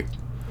 Haikyuu.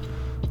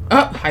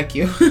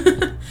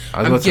 Haikyuu.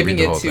 I'm giving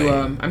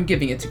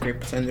it to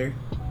Great Pretender.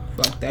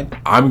 Fuck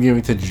that. I'm giving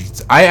it to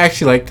Jujutsu. I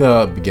actually like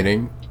the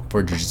beginning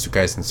for Jujutsu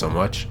Kaisen so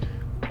much.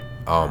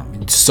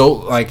 So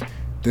like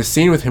the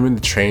scene with him in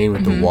the train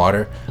with the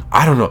water.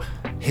 I don't know.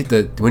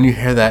 When you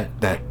hear that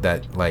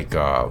like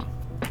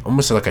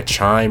almost like a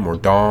chime or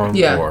dong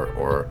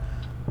or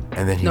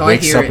and then he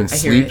wakes up and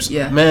sleeps.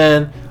 Yeah.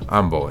 Man,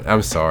 I'm voting.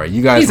 I'm sorry.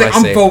 You guys might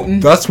say, I'm voting.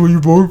 That's what you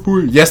voted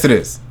for? Yes, it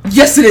is.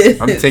 Yes, it is.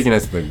 I'm taking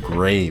it to the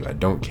grave. I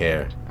don't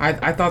care.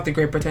 I thought the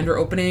Great Pretender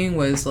opening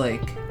was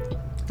like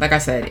I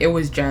said, it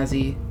was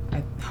jazzy.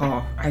 I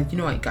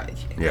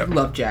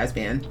love jazz,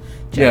 man.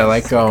 Jazz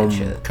like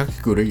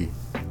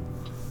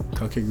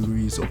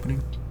Kakegururi's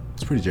opening.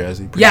 It's pretty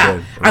jazzy. Pretty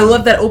good. I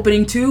love that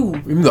opening too.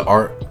 Even the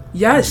art.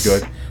 Yes.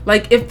 Good.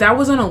 Like if that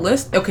was on a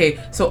list, okay.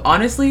 So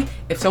honestly,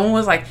 if someone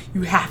was like,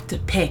 you have to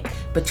pick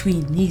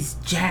between these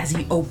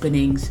jazzy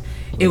openings,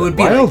 it would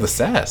be all the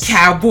sass.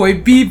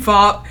 Cowboy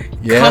Bebop,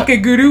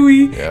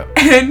 Kakegurui,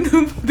 and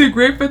The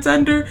Great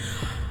Pretender.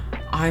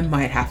 I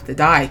might have to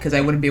die because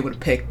I wouldn't be able to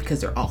pick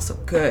because they're all so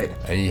good.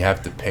 And you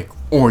have to pick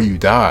or you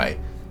die.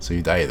 So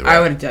you die either way. I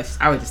would just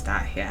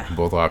die. Yeah.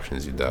 Both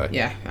options, you die.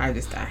 Yeah, I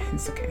just die.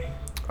 It's okay.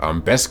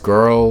 Best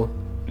girl.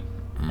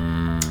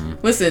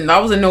 Listen, that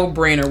was a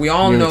no-brainer. We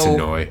all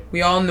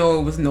know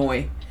it was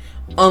Noi.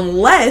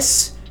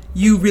 Unless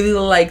you really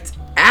liked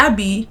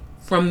Abby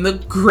from The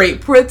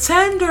Great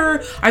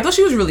Pretender. I thought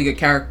she was a really good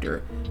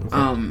character.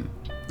 Okay.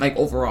 Like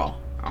overall.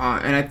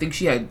 And I think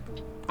she had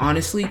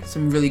honestly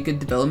some really good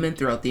development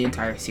throughout the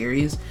entire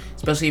series,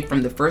 especially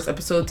from the first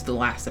episode to the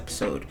last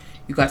episode.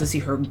 You got to see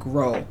her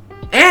grow.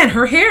 And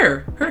her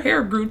hair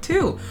grew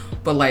too.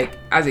 But like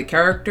as a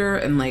character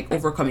and like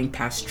overcoming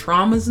past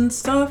traumas and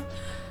stuff,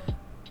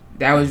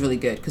 That was really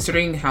good,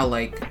 considering how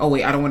like. Oh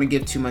wait, I don't want to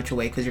give too much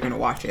away because you're gonna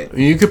watch it. I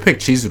mean, you could pick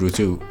Chizuru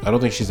too. I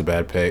don't think she's a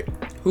bad pick.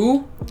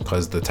 Who?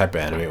 Because the type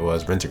of anime it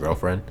was Rent a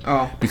Girlfriend.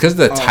 Oh. Because of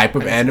the type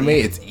of anime,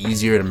 it's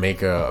easier to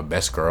make a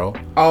best girl.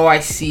 Oh,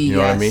 I see. You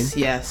know what I mean?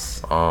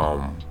 Yes.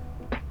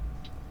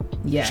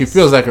 Yes. She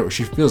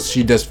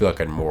does feel like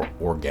a more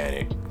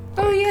organic.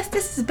 Oh yes,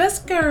 this is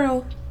best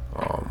girl.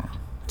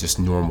 Just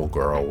normal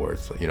girl where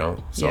it's, you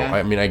know. So Yeah.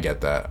 I mean, I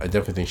get that. I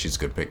definitely think she's a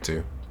good pick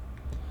too.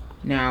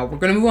 Now we're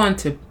gonna move on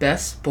to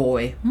best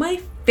boy, my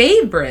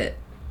favorite.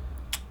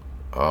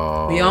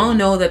 We all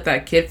know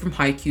that kid from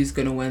Haikyuu's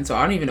gonna win, so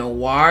I don't even know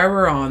why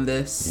we're on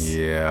this.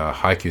 Yeah,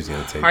 Haikyuu's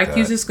gonna take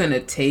Haikyuu's that. is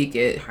gonna take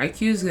it.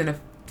 Haikyuu's gonna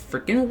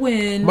freaking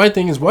win. My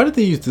thing is, why did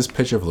they use this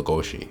picture of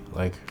Legoshi?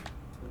 Like,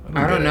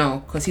 I don't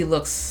know, cause he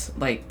looks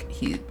like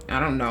I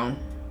don't know.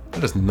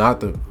 That is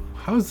not the.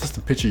 How is this the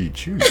picture you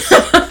choose?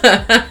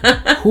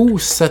 Who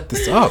set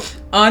this up?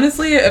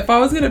 Honestly, if I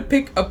was gonna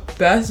pick a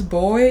best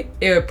boy,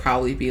 it would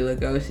probably be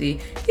Legoshi.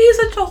 He's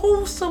such a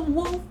wholesome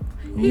wolf.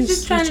 He's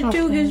just trying to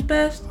do his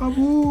best.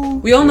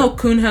 We all know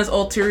Kun has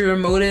ulterior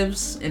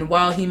motives, and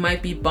while he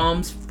might be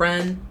Bomb's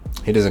friend,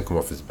 he doesn't come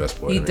off as best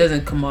boy. He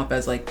doesn't come off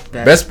as like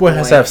best boy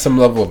has to have some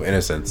level of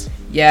innocence.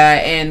 Yeah,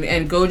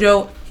 and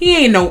Gojo,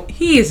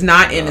 he is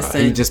not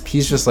innocent.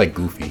 He's just like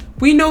goofy.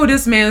 We know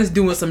this man is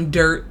doing some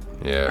dirt.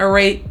 Yeah. All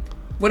right.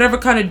 Whatever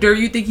kind of dirt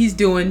you think he's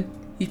doing,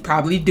 he's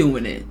probably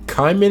doing it.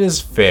 Kaiman is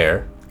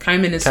fair.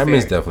 Kaiman is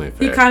definitely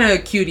fair. He kind of a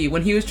cutie.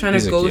 When he was trying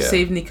to go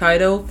save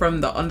Nikaido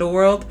from the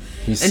underworld,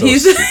 he's such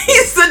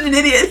an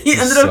idiot. He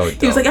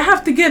was like, I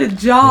have to get a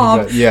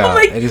job. I'm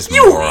like,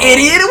 you moron.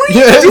 Idiot! What are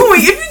you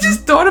doing? If you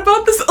just thought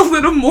about this a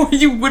little more,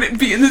 you wouldn't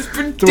be in this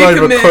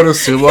predicament. The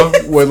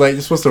Konosuba, when like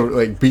you're supposed to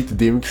like beat the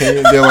Demon King,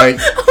 and they're like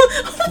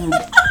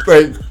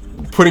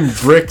putting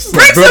bricks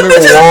like, building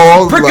a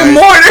wall, brick and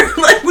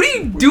mortar. Like, what are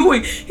you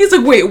doing? He's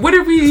like, wait, what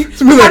are we?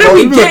 How did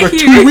we get like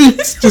here? 2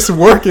 weeks just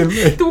working.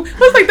 It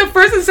was like the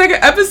first and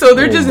second episode.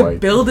 They're just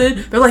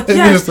building. They're like,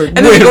 yes, like, and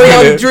then they go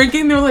out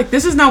drinking. They're like,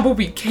 this is not what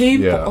we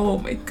came for. Oh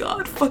my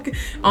god, fucking.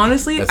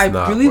 Honestly, I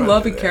really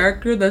love a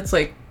character that's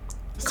like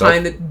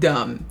kind of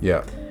dumb.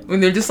 Yeah. When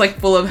they're just like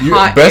full of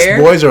hot best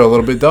air. Boys are a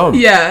little bit dumb.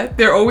 Yeah,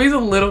 they're always a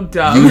little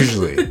dumb.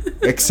 Usually,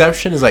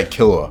 exception is like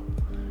Killua.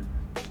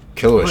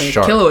 Killua is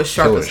sharp. Killua is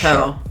sharp as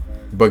hell.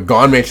 But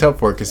Gon makes up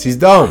for it because he's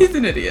dumb. He's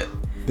an idiot.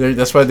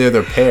 That's why they're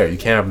their pair. You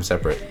can't have them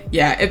separate.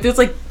 Yeah, if there's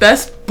like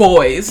best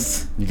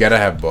boys, you gotta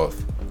have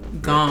both.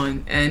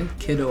 Gon and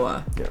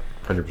Killua. Yeah,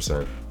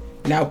 100%.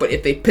 Now, but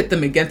if they pit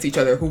them against each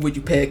other, who would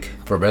you pick?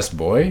 For best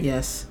boy?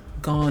 Yes,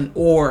 Gon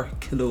or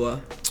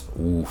Killua.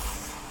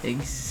 Oof.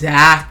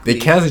 Exactly. They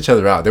cancel each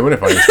other out. They wouldn't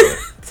fight each other.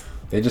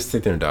 They just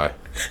sit there and die.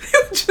 They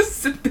would just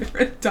sit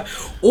there and die.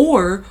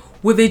 Or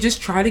would they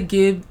just try to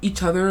give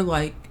each other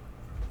like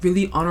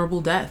really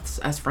honorable deaths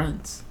as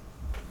friends?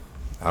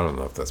 I don't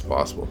know if that's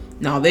possible.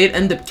 No, they'd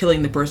end up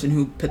killing the person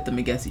who pit them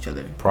against each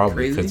other.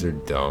 Probably because they're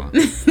dumb.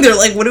 They're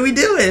like, what are we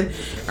doing?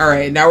 All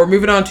right, now we're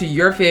moving on to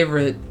your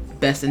favorite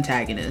best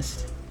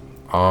antagonist.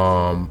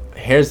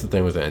 Here's the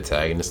thing with the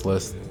antagonist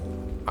list.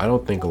 I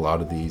don't think a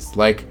lot of these,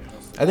 like,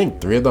 I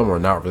think 3 of them are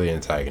not really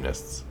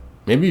antagonists.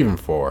 Maybe even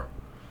 4.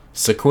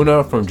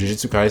 Sukuna from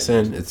Jujutsu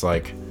Kaisen, it's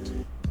like,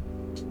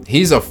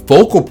 he's a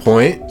focal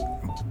point.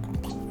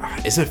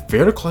 Is it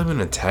fair to call him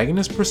an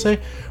antagonist per se?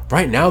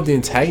 Right now, the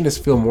antagonists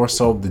feel more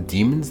so the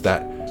demons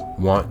that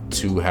want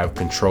to have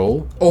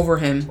control over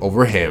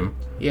him.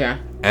 Yeah.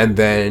 And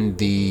then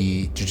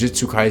the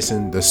Jujutsu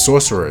Kaisen, the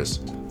sorcerers,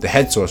 the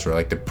head sorcerer,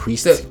 like the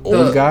priest,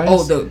 old guys.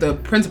 Oh, the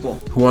principal.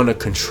 Who want to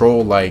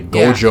control like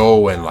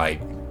Gojo and like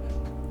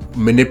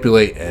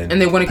manipulate and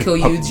they want to kill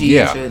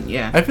Yuji.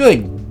 Yeah. I feel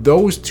like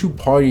those 2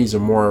 parties are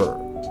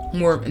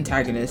more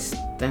antagonists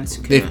than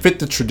Sukuna. They fit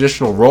the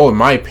traditional role, in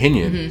my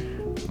opinion.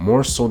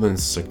 More so than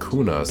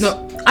Sukuna's.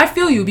 No, I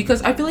feel you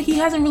because I feel like he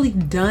hasn't really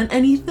done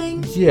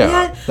anything.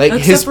 Yeah, yet, like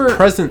his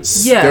presence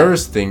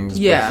stirs things.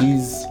 Yeah,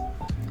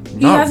 but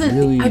he hasn't.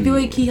 Really... I feel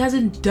like he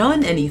hasn't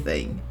done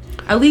anything.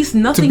 At least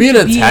nothing to be an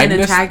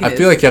antagonist. I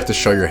feel like you have to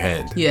show your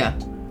hand. Yeah,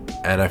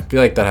 and I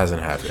feel like that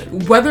hasn't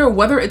happened.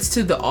 Whether it's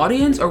to the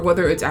audience or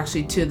whether it's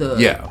actually to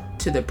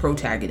the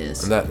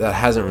protagonist. And that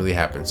hasn't really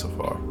happened so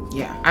far.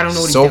 Yeah, I don't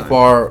know what he's doing. So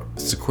far,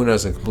 Sukuna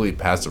is a completely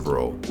passive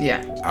role.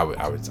 Yeah. I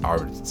would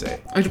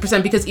say.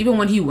 100%, because even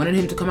when he wanted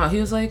him to come out,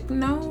 he was like,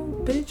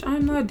 no, bitch,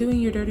 I'm not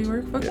doing your dirty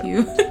work. Fuck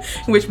you.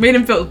 Which made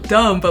him feel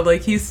dumb, but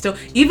like he's still,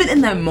 even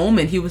in that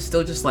moment, he was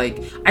still just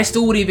like, I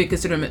still wouldn't even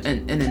consider him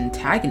an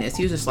antagonist.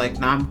 He was just like,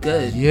 nah, I'm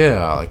good.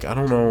 Yeah, like, I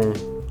don't know.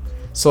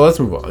 So let's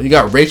move on. You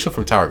got Rachel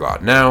from Tower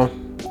God. Now,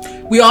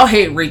 we all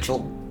hate Rachel,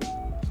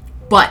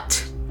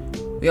 but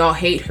we all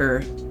hate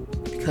her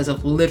because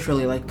of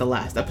literally like the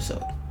last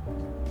episode.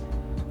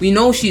 We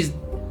know she's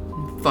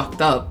fucked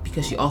up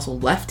because she also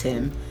left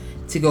him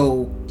to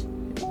go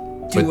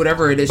do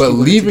whatever it is. But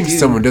leaving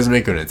someone doesn't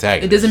make you an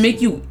antagonist. It doesn't make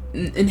you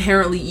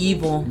inherently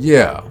evil.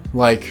 Yeah,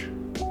 like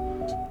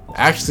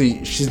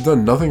actually, she's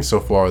done nothing so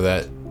far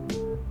that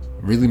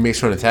really makes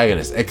her an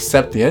antagonist,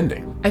 except the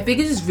ending. I think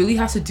it just really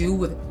has to do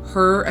with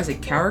her as a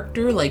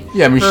character, like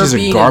Yeah, I mean, her she's a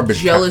being garbage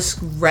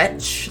jealous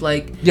wretch,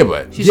 like Yeah,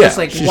 but she's just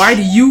like, why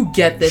do you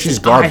get this? She's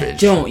and I garbage.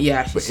 don't.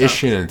 Yeah, she But sucks. is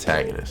she an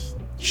antagonist?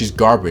 She's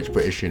garbage,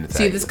 but is she an See,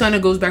 antagonist? this kind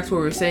of goes back to what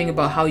we were saying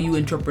about how you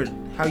interpret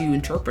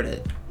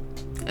it,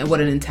 and what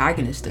an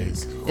antagonist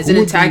is. Is an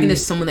Who would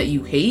antagonist someone that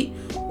you hate,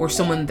 or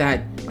someone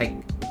that like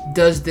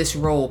does this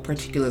role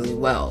particularly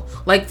well?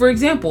 Like, for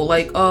example,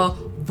 like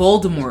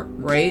Voldemort,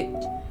 right?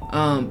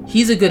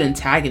 He's a good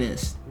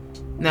antagonist.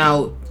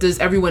 Now, does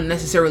everyone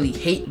necessarily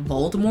hate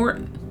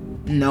Voldemort?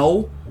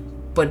 No,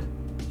 but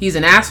he's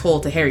an asshole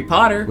to Harry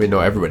Potter. Wait, no,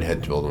 everybody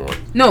hates Voldemort.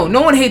 No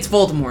one hates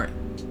Voldemort.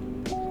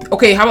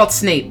 Okay, how about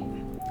Snape?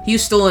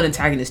 He's still an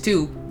antagonist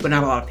too, but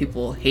not a lot of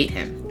people hate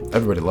him.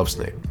 Everybody loves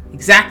Snape.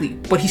 Exactly,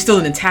 but he's still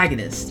an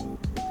antagonist.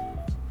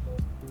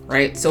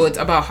 Right? So it's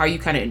about how you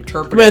kind of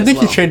interpret it. I think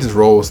he changes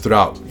roles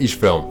throughout each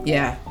film.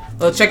 Yeah.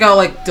 Well, check out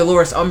like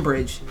Dolores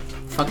Umbridge.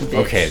 Fucking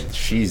bitch. Okay,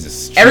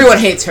 Jesus. Everyone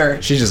hates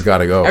her. She just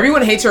gotta go.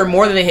 Everyone hates her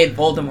more than they hate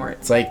Voldemort.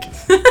 It's like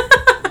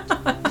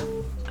the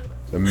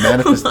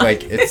manifest.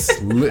 Like it's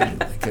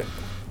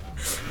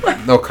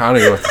like no, I don't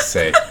know what to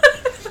say.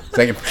 It's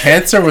like if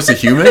cancer was a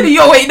human.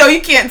 Yo, wait, no,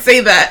 you can't say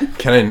that.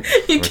 Can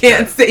I? You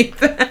can't say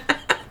that.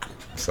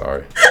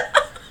 Sorry.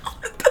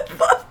 What the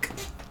fuck?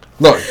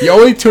 Look, the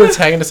only two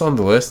antagonists on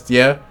the list,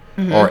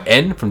 are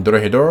N from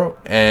Dorohedoro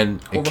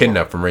and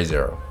Echidna from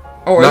Re:Zero.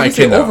 Oh, Not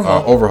Echidna,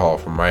 Overhaul. Overhaul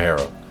from My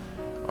Hero.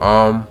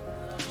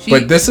 She,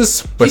 But this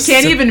is she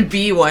can't even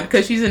be one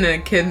because she's an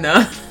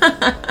echidna.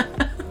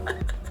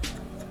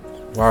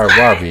 Why?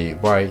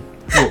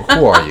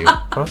 Who are you?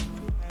 Huh?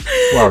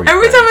 Who are we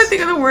Every time I friends?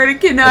 think of the word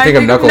echidna, I think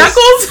of Knuckles.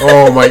 Knuckles.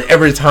 Oh my!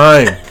 Every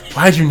time.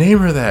 Why'd you name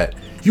her that?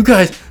 You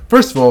guys.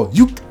 First of all,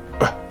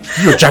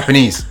 you're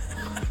Japanese.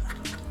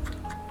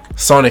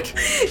 Sonic.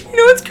 You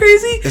know what's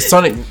crazy? Is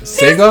Sonic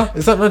Sega?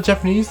 Is that not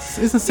Japanese?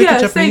 Isn't Sega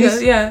Japanese?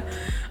 Sega, yeah.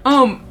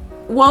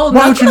 Well,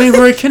 Why would you name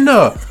her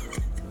Echidna?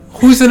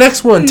 Who's the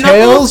next one?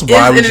 Tails?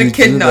 Why would you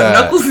do that?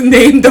 Knuckles'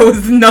 name though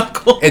is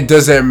Knuckles. It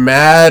doesn't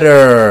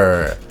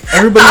matter.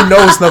 Everybody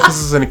knows Knuckles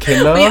is an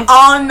Echidna. We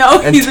all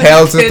know And he's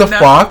Tails an is the echidna.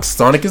 fox.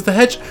 Sonic is the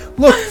hedge.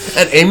 Look,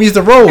 and Amy's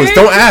the rose.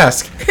 Don't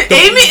ask.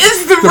 Amy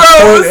is the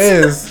Point rose.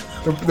 is.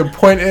 The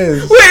point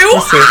is. Wait,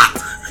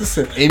 what?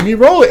 Listen,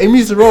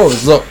 Amy's the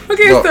rose. Look.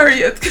 Okay, look. sorry.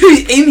 It's gonna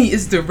be Amy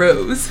is the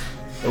rose.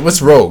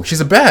 What's Rogue?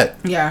 She's a bat.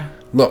 Yeah.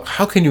 Look,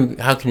 how can you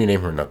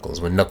name her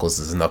Knuckles when Knuckles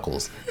is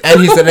Knuckles and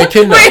he's an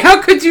echidna? Wait,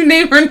 how could you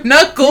name her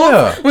Knuckles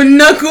Yeah. when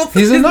Knuckles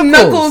He's a is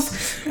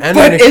Knuckles. And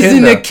but an is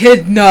an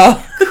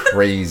echidna. echidna?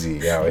 Crazy.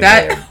 Yeah,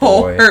 That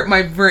whole boy. hurt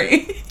my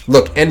brain.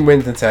 Look, N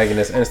wins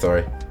antagonist. End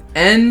story.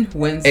 N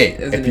wins. Hey,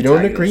 as if an you don't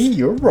antagonist. agree,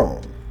 you're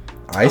wrong.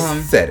 I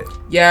said it.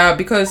 Yeah,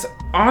 because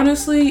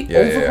honestly,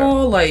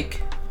 overall,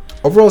 like,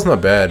 Overall, it's not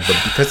bad, but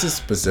because it's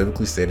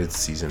specifically stated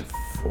season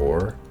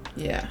 4,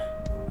 yeah,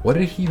 what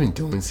did he even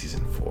do in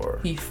season 4?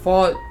 he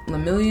fought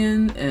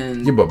Lemillion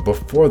and Yeah, but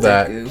before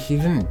that, Deku. he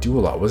didn't do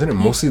a lot. Wasn't it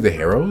mostly the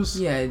heroes?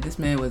 yeah, this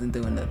man wasn't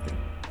doing nothing.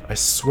 I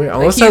swear,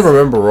 unless I he's-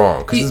 remember wrong,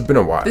 because he- it's been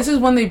a while. This is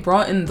when they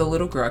brought in the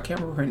little girl. I can't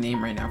remember her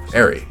name right now.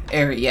 Eri.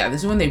 Eri, yeah.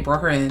 This is when they brought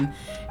her in,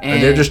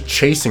 And they're just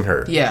chasing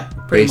her. yeah,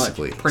 pretty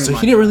basically. much. Pretty So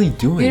much. he didn't really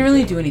do anything. He didn't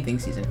really do anything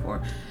season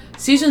 4.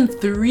 Season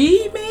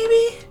 3,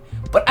 maybe.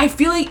 But I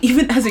feel like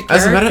even as a character,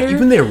 As a matter,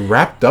 even they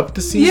wrapped up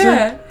the season.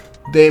 yeah,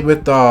 They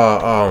with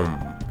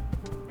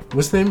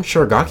what's his name?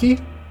 Shiragaki?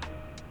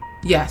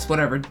 yes,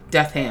 whatever.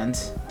 Death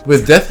Hands.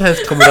 With Death Hands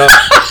coming up,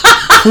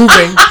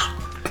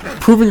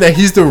 proving that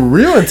he's the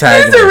real He's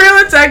antagonist. the real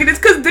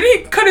antagonist because did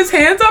he cut his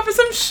hands off or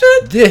some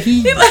shit? Yeah,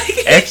 he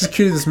like-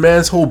 executed this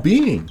man's whole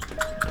being.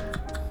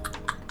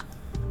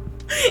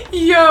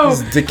 Yo,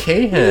 His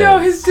decay hands. yo,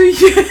 his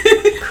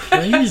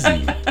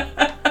Crazy.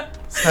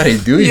 That's how they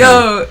do you.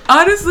 Yo,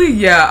 honestly,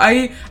 yeah,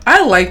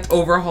 I liked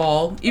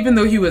Overhaul, even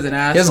though he was an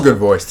asshole. He has a good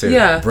voice too.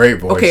 Yeah, Great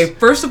voice. Okay,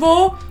 first of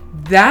all,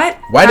 that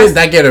Why didn't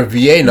that get a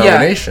VA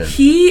nomination? Yeah,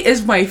 he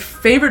is my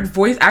favorite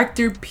voice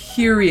actor.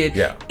 Period.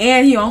 Yeah.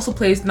 And he also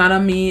plays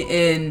Nanami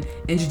in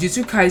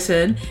Jujutsu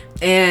Kaisen,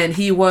 and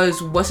he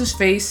was what's his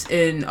face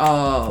in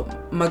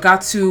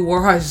Magatsu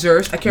Warha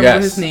Zurst. I can't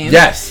remember his name.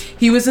 Yes.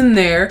 He was in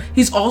there.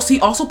 He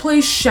also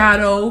plays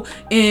Shadow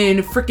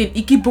in freaking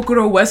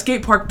Ikebukuro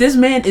Westgate Park. This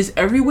man is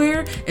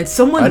everywhere, and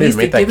someone I needs didn't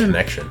to make that give him.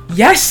 connection.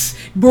 Yes,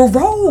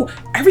 bro.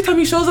 Every time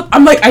he shows up,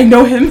 I'm like, I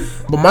know him.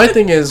 But my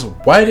thing is,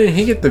 why didn't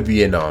he get the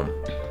Vietnam?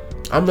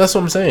 That's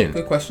what I'm saying.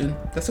 Good question.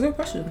 That's a good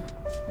question.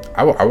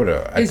 I would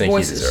have. I His think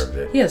voice he deserved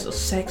it. He has a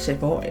sexy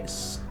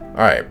voice. All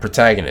right,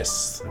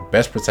 protagonist,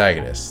 best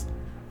protagonist.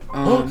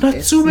 It's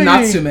Natsume.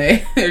 Natsume.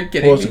 You're Who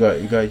kidding else me. you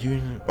got? You got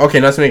you. Okay,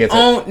 Natsume gets it.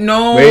 Oh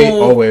no!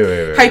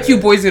 Wait. Haikyuu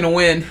boy's gonna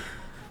win.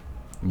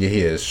 Yeah,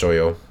 he is.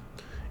 Shoyo.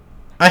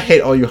 I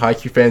hate all you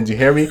Haikyuu fans. You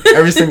hear me?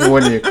 Every single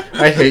one of you.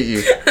 I hate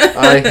you.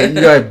 I hate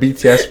you guys.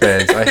 BTS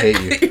fans. I hate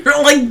you.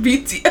 You're like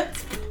BTS.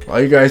 All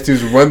you guys do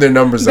is run their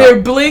numbers They're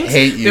up. blinks.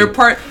 Hate you. They're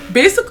part.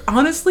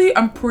 Honestly,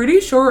 I'm pretty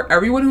sure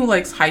everyone who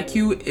likes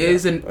Haikyuu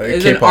is an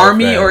K-pop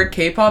army fan. or a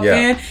K-pop Yeah.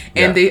 fan,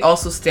 and Yeah. they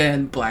also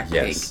stand Blackpink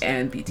Yes.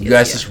 and BTS. You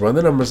guys yeah. just run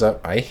the numbers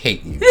up. I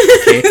hate you.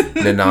 Okay,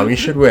 Nanami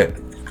should win.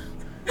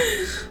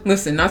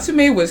 Listen,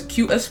 Natsume was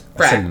cute as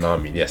I said frack.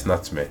 Nami. Yes,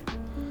 Natsume.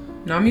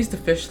 Nami's the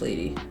fish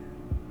lady.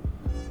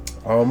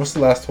 What's the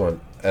last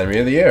one? Anime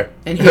of the year.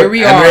 And here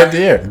we Anime are. of the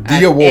year. The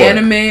at award.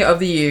 Anime of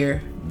the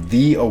year.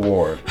 The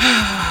award.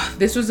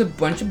 This was a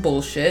bunch of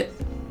bullshit.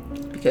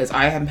 Because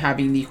I am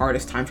having the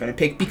hardest time trying to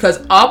pick. Because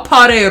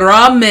Appare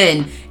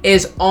Ramen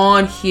is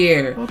on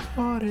here.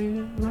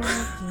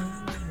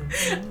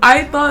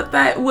 I thought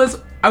that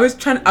was... I was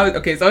telling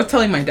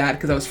my dad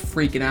because I was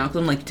freaking out. Because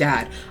I'm like,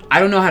 Dad, I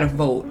don't know how to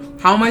vote.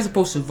 How am I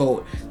supposed to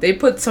vote? They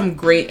put some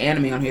great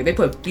anime on here. They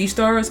put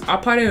Beastars,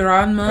 Appare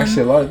Ramen,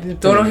 Actually, a lot of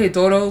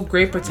Dorohedoro,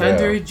 Great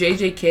Pretender, Yeah.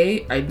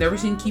 JJK. I've never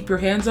seen Keep Your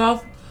Hands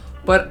Off.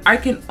 But I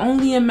can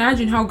only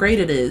imagine how great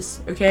it is,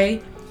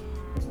 okay?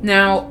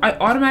 Now, I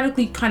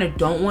automatically kind of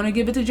don't want to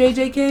give it to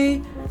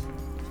JJK.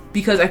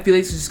 Because I feel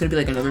like it's just going to be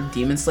like another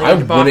Demon Slayer I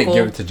debacle. wouldn't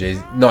give it to Jay-Z.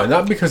 No,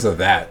 not because of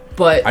that.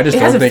 But I just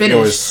it don't hasn't think finished.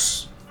 it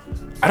was...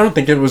 I don't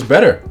think it was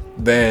better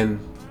than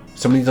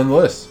some of these on the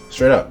list.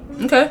 Straight up.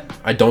 Okay.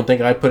 I don't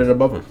think I put it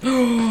above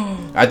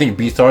him. I think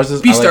Beastars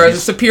is... Beastars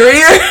is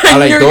superior. I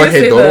like You're gonna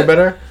say Dorohedoro that.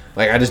 better.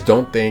 Like, I just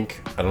don't think...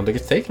 I don't think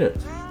it's taking it.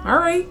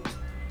 Alright.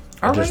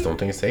 I just don't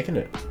think it's taking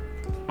it.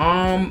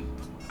 I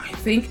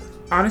think,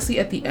 honestly,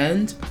 at the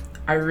end,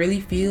 I really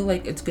feel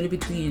like it's going to be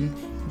between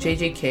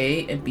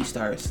JJK and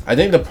Beastars. I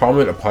think the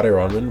problem with Appare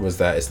Ramen was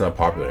that it's not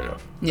popular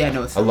enough. Yeah, I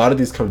know it's... A lot of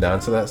these come down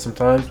to that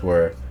sometimes,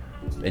 where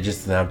it just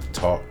doesn't have to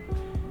talk.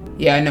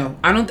 Yeah, I know.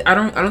 I don't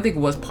think it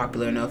was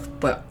popular enough,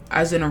 but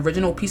as an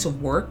original piece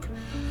of work,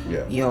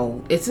 Yeah.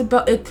 yo, it's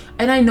about it.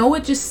 And I know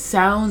it just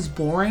sounds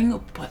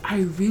boring, but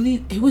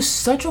it was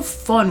such a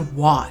fun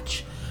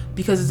watch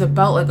because it's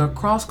about like a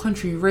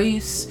cross-country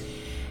race.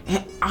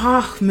 And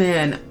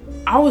man,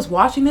 I was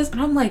watching this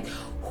and I'm like,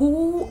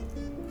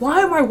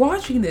 why am I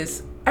watching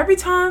this? Every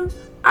time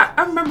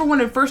I remember when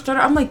it first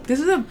started, I'm like,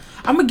 I'm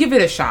gonna give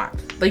it a shot.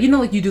 Like, you know,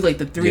 like you do like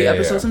the 3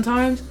 episodes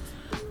sometimes.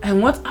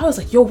 And once I was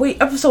like, yo,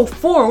 wait, episode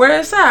 4, where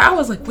is that? I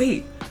was like,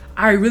 wait,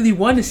 I really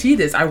want to see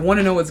this. I want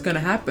to know what's going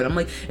to happen. I'm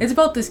like, it's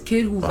about this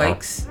kid who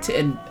likes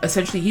to,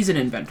 essentially, he's an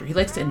inventor. He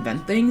likes to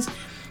invent things.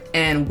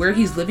 And where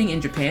he's living in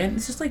Japan,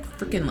 it's just like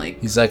freaking like...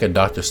 He's like a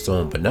Dr.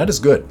 Stone, but not as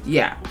good.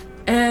 Yeah.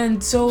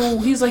 And so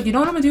he's like, you know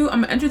what I'm going to do?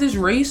 I'm going to enter this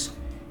race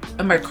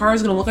and my car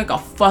is going to look like a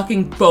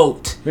fucking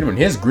boat. Wait a minute,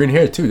 he has green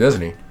hair too,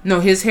 doesn't he? No,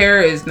 his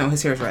hair is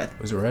red.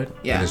 Is it red?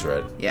 Yeah. It is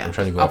red. Yeah. I'm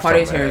trying to go off the top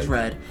Appare's of my hair head. is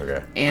red.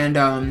 Okay.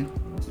 And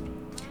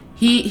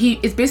he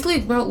it's basically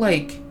about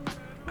like,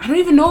 I don't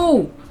even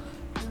know,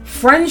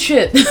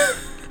 friendship,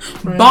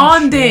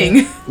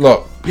 bonding.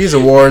 Look, these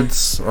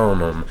awards, I don't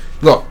know.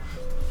 Look,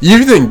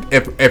 you think,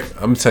 if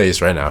I'm going to tell you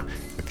this right now,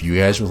 if you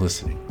guys were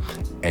listening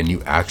and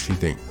you actually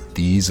think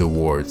these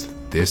awards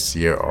this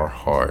year are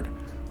hard,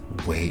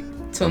 wait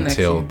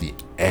until the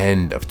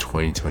end of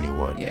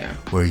 2021. Yeah.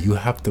 Where you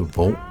have to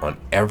vote on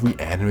every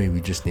anime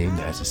we just named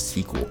that has a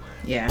sequel.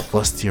 Yeah.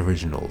 Plus the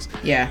originals.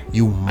 Yeah.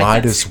 You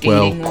might that as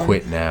well skating one.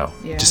 quit now.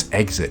 Yeah. Just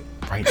exit.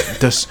 Right?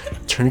 Just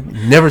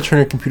never turn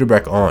your computer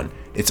back on.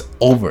 It's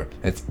over.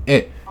 That's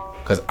it.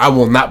 Because I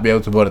will not be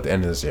able to vote at the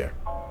end of this year.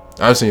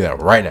 I'm saying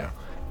that right now.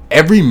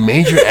 Every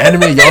major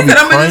anime y'all be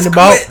crying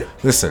about,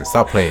 listen,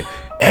 stop playing.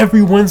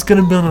 Everyone's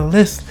gonna be on a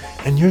list,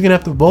 and you're gonna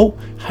have to vote.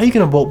 How are you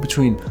gonna vote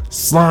between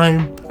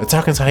Slime,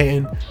 Attack on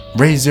Titan,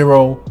 Ray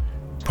Zero,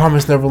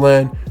 Promise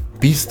Neverland,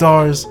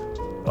 Beastars,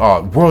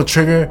 World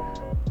Trigger,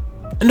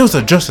 and those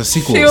are just the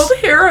sequels. Shield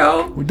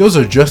Hero. Those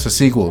are just the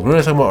sequels. We're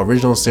not talking about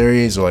original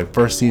series or like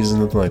first season,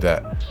 nothing like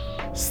that.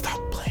 Stop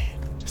playing.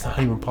 It's not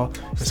even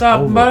possible.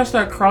 Stop! I'm about to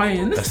start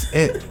crying. That's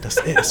it. That's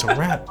it. It's a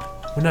wrap.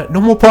 We're not.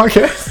 No more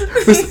podcasts.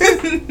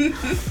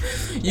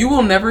 You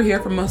will never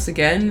hear from us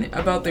again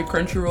about the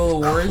Crunchyroll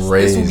Awards.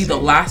 Crazy. This will be the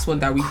last one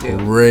that we do.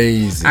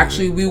 Crazy.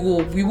 Actually, we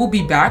will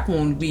be back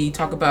when we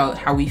talk about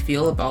how we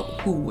feel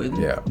about who wins.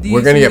 Yeah,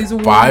 we're gonna get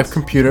 5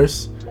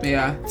 computers.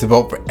 Yeah. To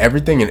vote for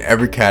everything in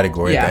every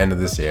category at the end of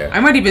this year. I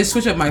might even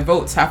switch up my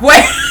votes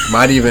halfway.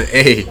 Might even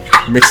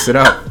mix it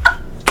up.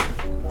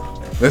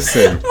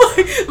 Listen,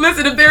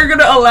 if they're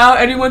gonna allow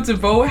anyone to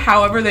vote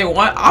however they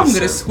want, I'm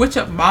gonna switch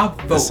up my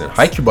vote. Listen,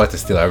 Haikyuu about to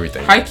steal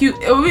everything. Haikyuu,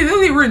 we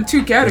literally were in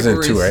 2 categories. It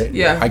was in 2, right?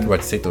 Yeah. Haikyuu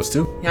about to take those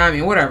 2. Yeah, I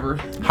mean, whatever.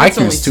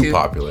 Haikyuu is too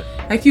popular.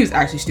 Haikyuu is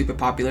actually stupid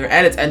popular,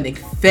 and it's ending.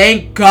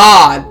 Thank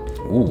God.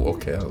 Ooh,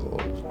 okay, that was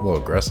a little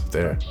aggressive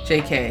there.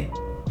 JK.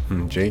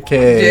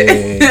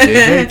 JK.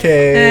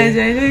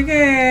 JK.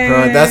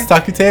 That's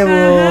Taku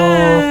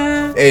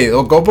Table. Hey,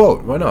 go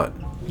vote. Why not?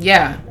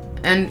 Yeah,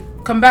 and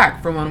come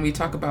back for when we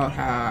talk about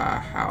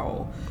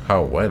how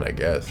when, I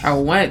guess.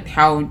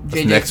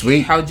 Next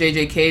week. How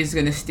JJK is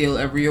gonna steal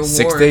every award.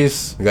 6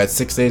 days. We got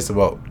 6 days to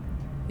vote.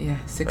 Yeah,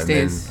 6 And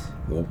days.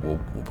 We'll put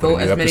Vote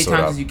a new as many episode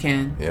times up. as you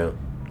can. Yeah.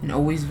 And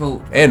always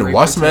vote. And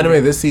watch some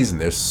anime this season.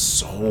 There's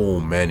so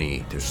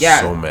many.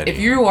 So many. If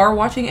you are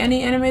watching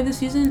any anime this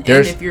season,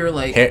 and if you're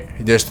like,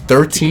 there's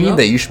 13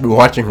 that you should be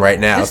watching right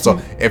now. So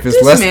if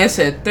it's this man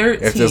said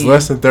 13. if there's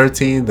less than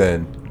 13,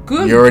 then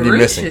Good you're already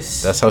gracious.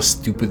 missing. That's how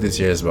stupid this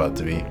year is about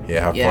to be.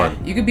 Yeah, have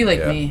fun. You could be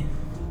like me.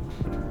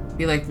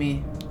 Be like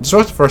me. Just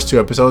watch the first 2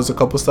 episodes, a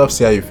couple stuff,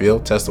 see how you feel,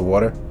 test the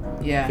water.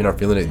 Yeah. If you're not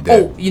feeling it,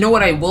 oh, you know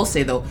what I will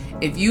say though,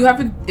 if you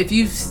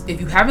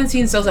haven't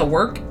seen Cells at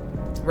Work,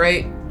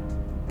 right,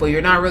 but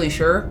you're not really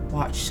sure,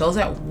 watch Cells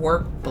at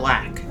Work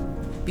Black,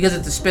 because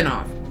it's a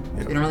spin-off.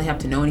 You don't really have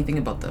to know anything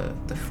about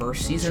the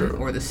first season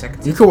or the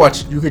second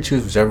season. You could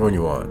choose whichever one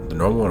you want, the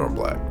normal one or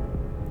Black.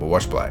 But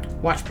watch Black.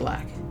 Watch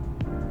Black,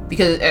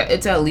 because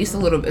it's at least a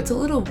little bit a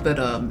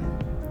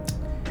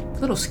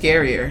little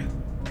scarier.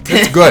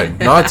 It's good.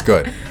 No, it's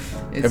good.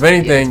 If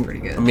anything, pretty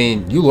good. I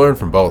mean, you learn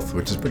from both,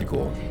 which is pretty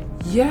cool.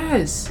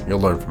 Yes. You'll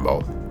learn from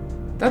both.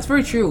 That's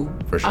very true.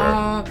 For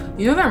sure.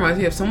 You know, that reminds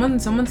me of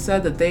someone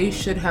said that they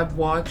should have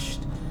watched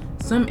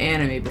some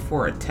anime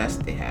before a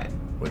test they had.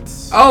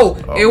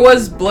 It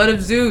was Blood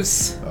of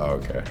Zeus. Oh,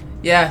 okay.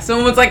 Yeah,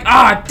 someone was like,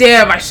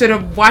 damn, I should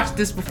have watched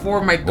this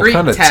before my Greek test. What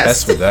kind of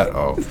test was that?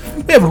 Oh.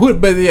 Yeah,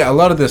 but a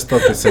lot of this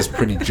stuff is just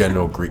pretty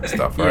general Greek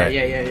stuff, right?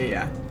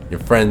 Yeah. Your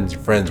friends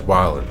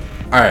wildin'.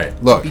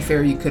 Alright, look. To be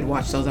fair, you could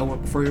watch Cells at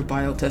Work before your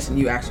bio test and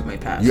you actually might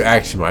pass.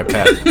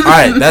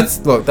 Alright, that's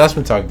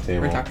been Talking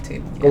Table. We're Talking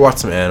Table. Go watch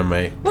some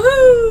anime.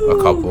 Woohoo!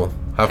 A couple.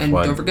 Have fun. And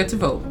don't forget to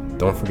vote.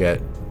 Don't forget.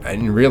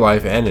 And in real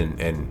life and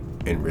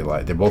in real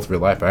life. They're both real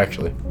life,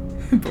 actually.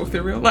 Both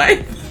in real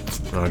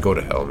life. Go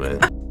to hell,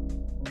 man.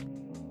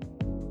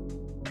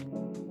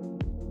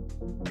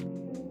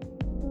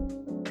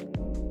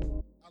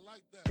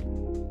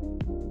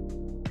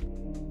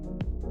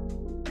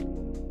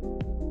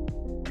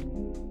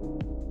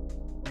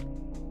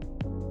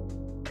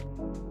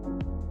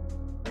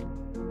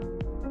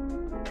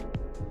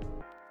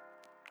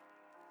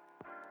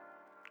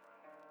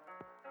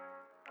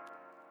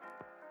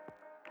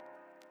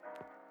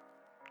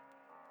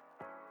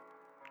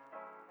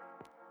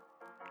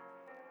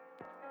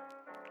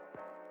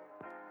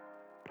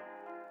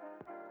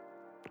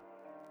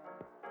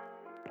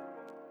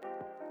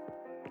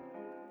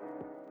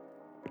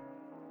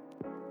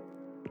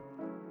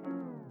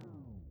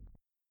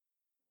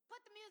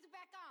 Put the music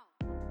back on.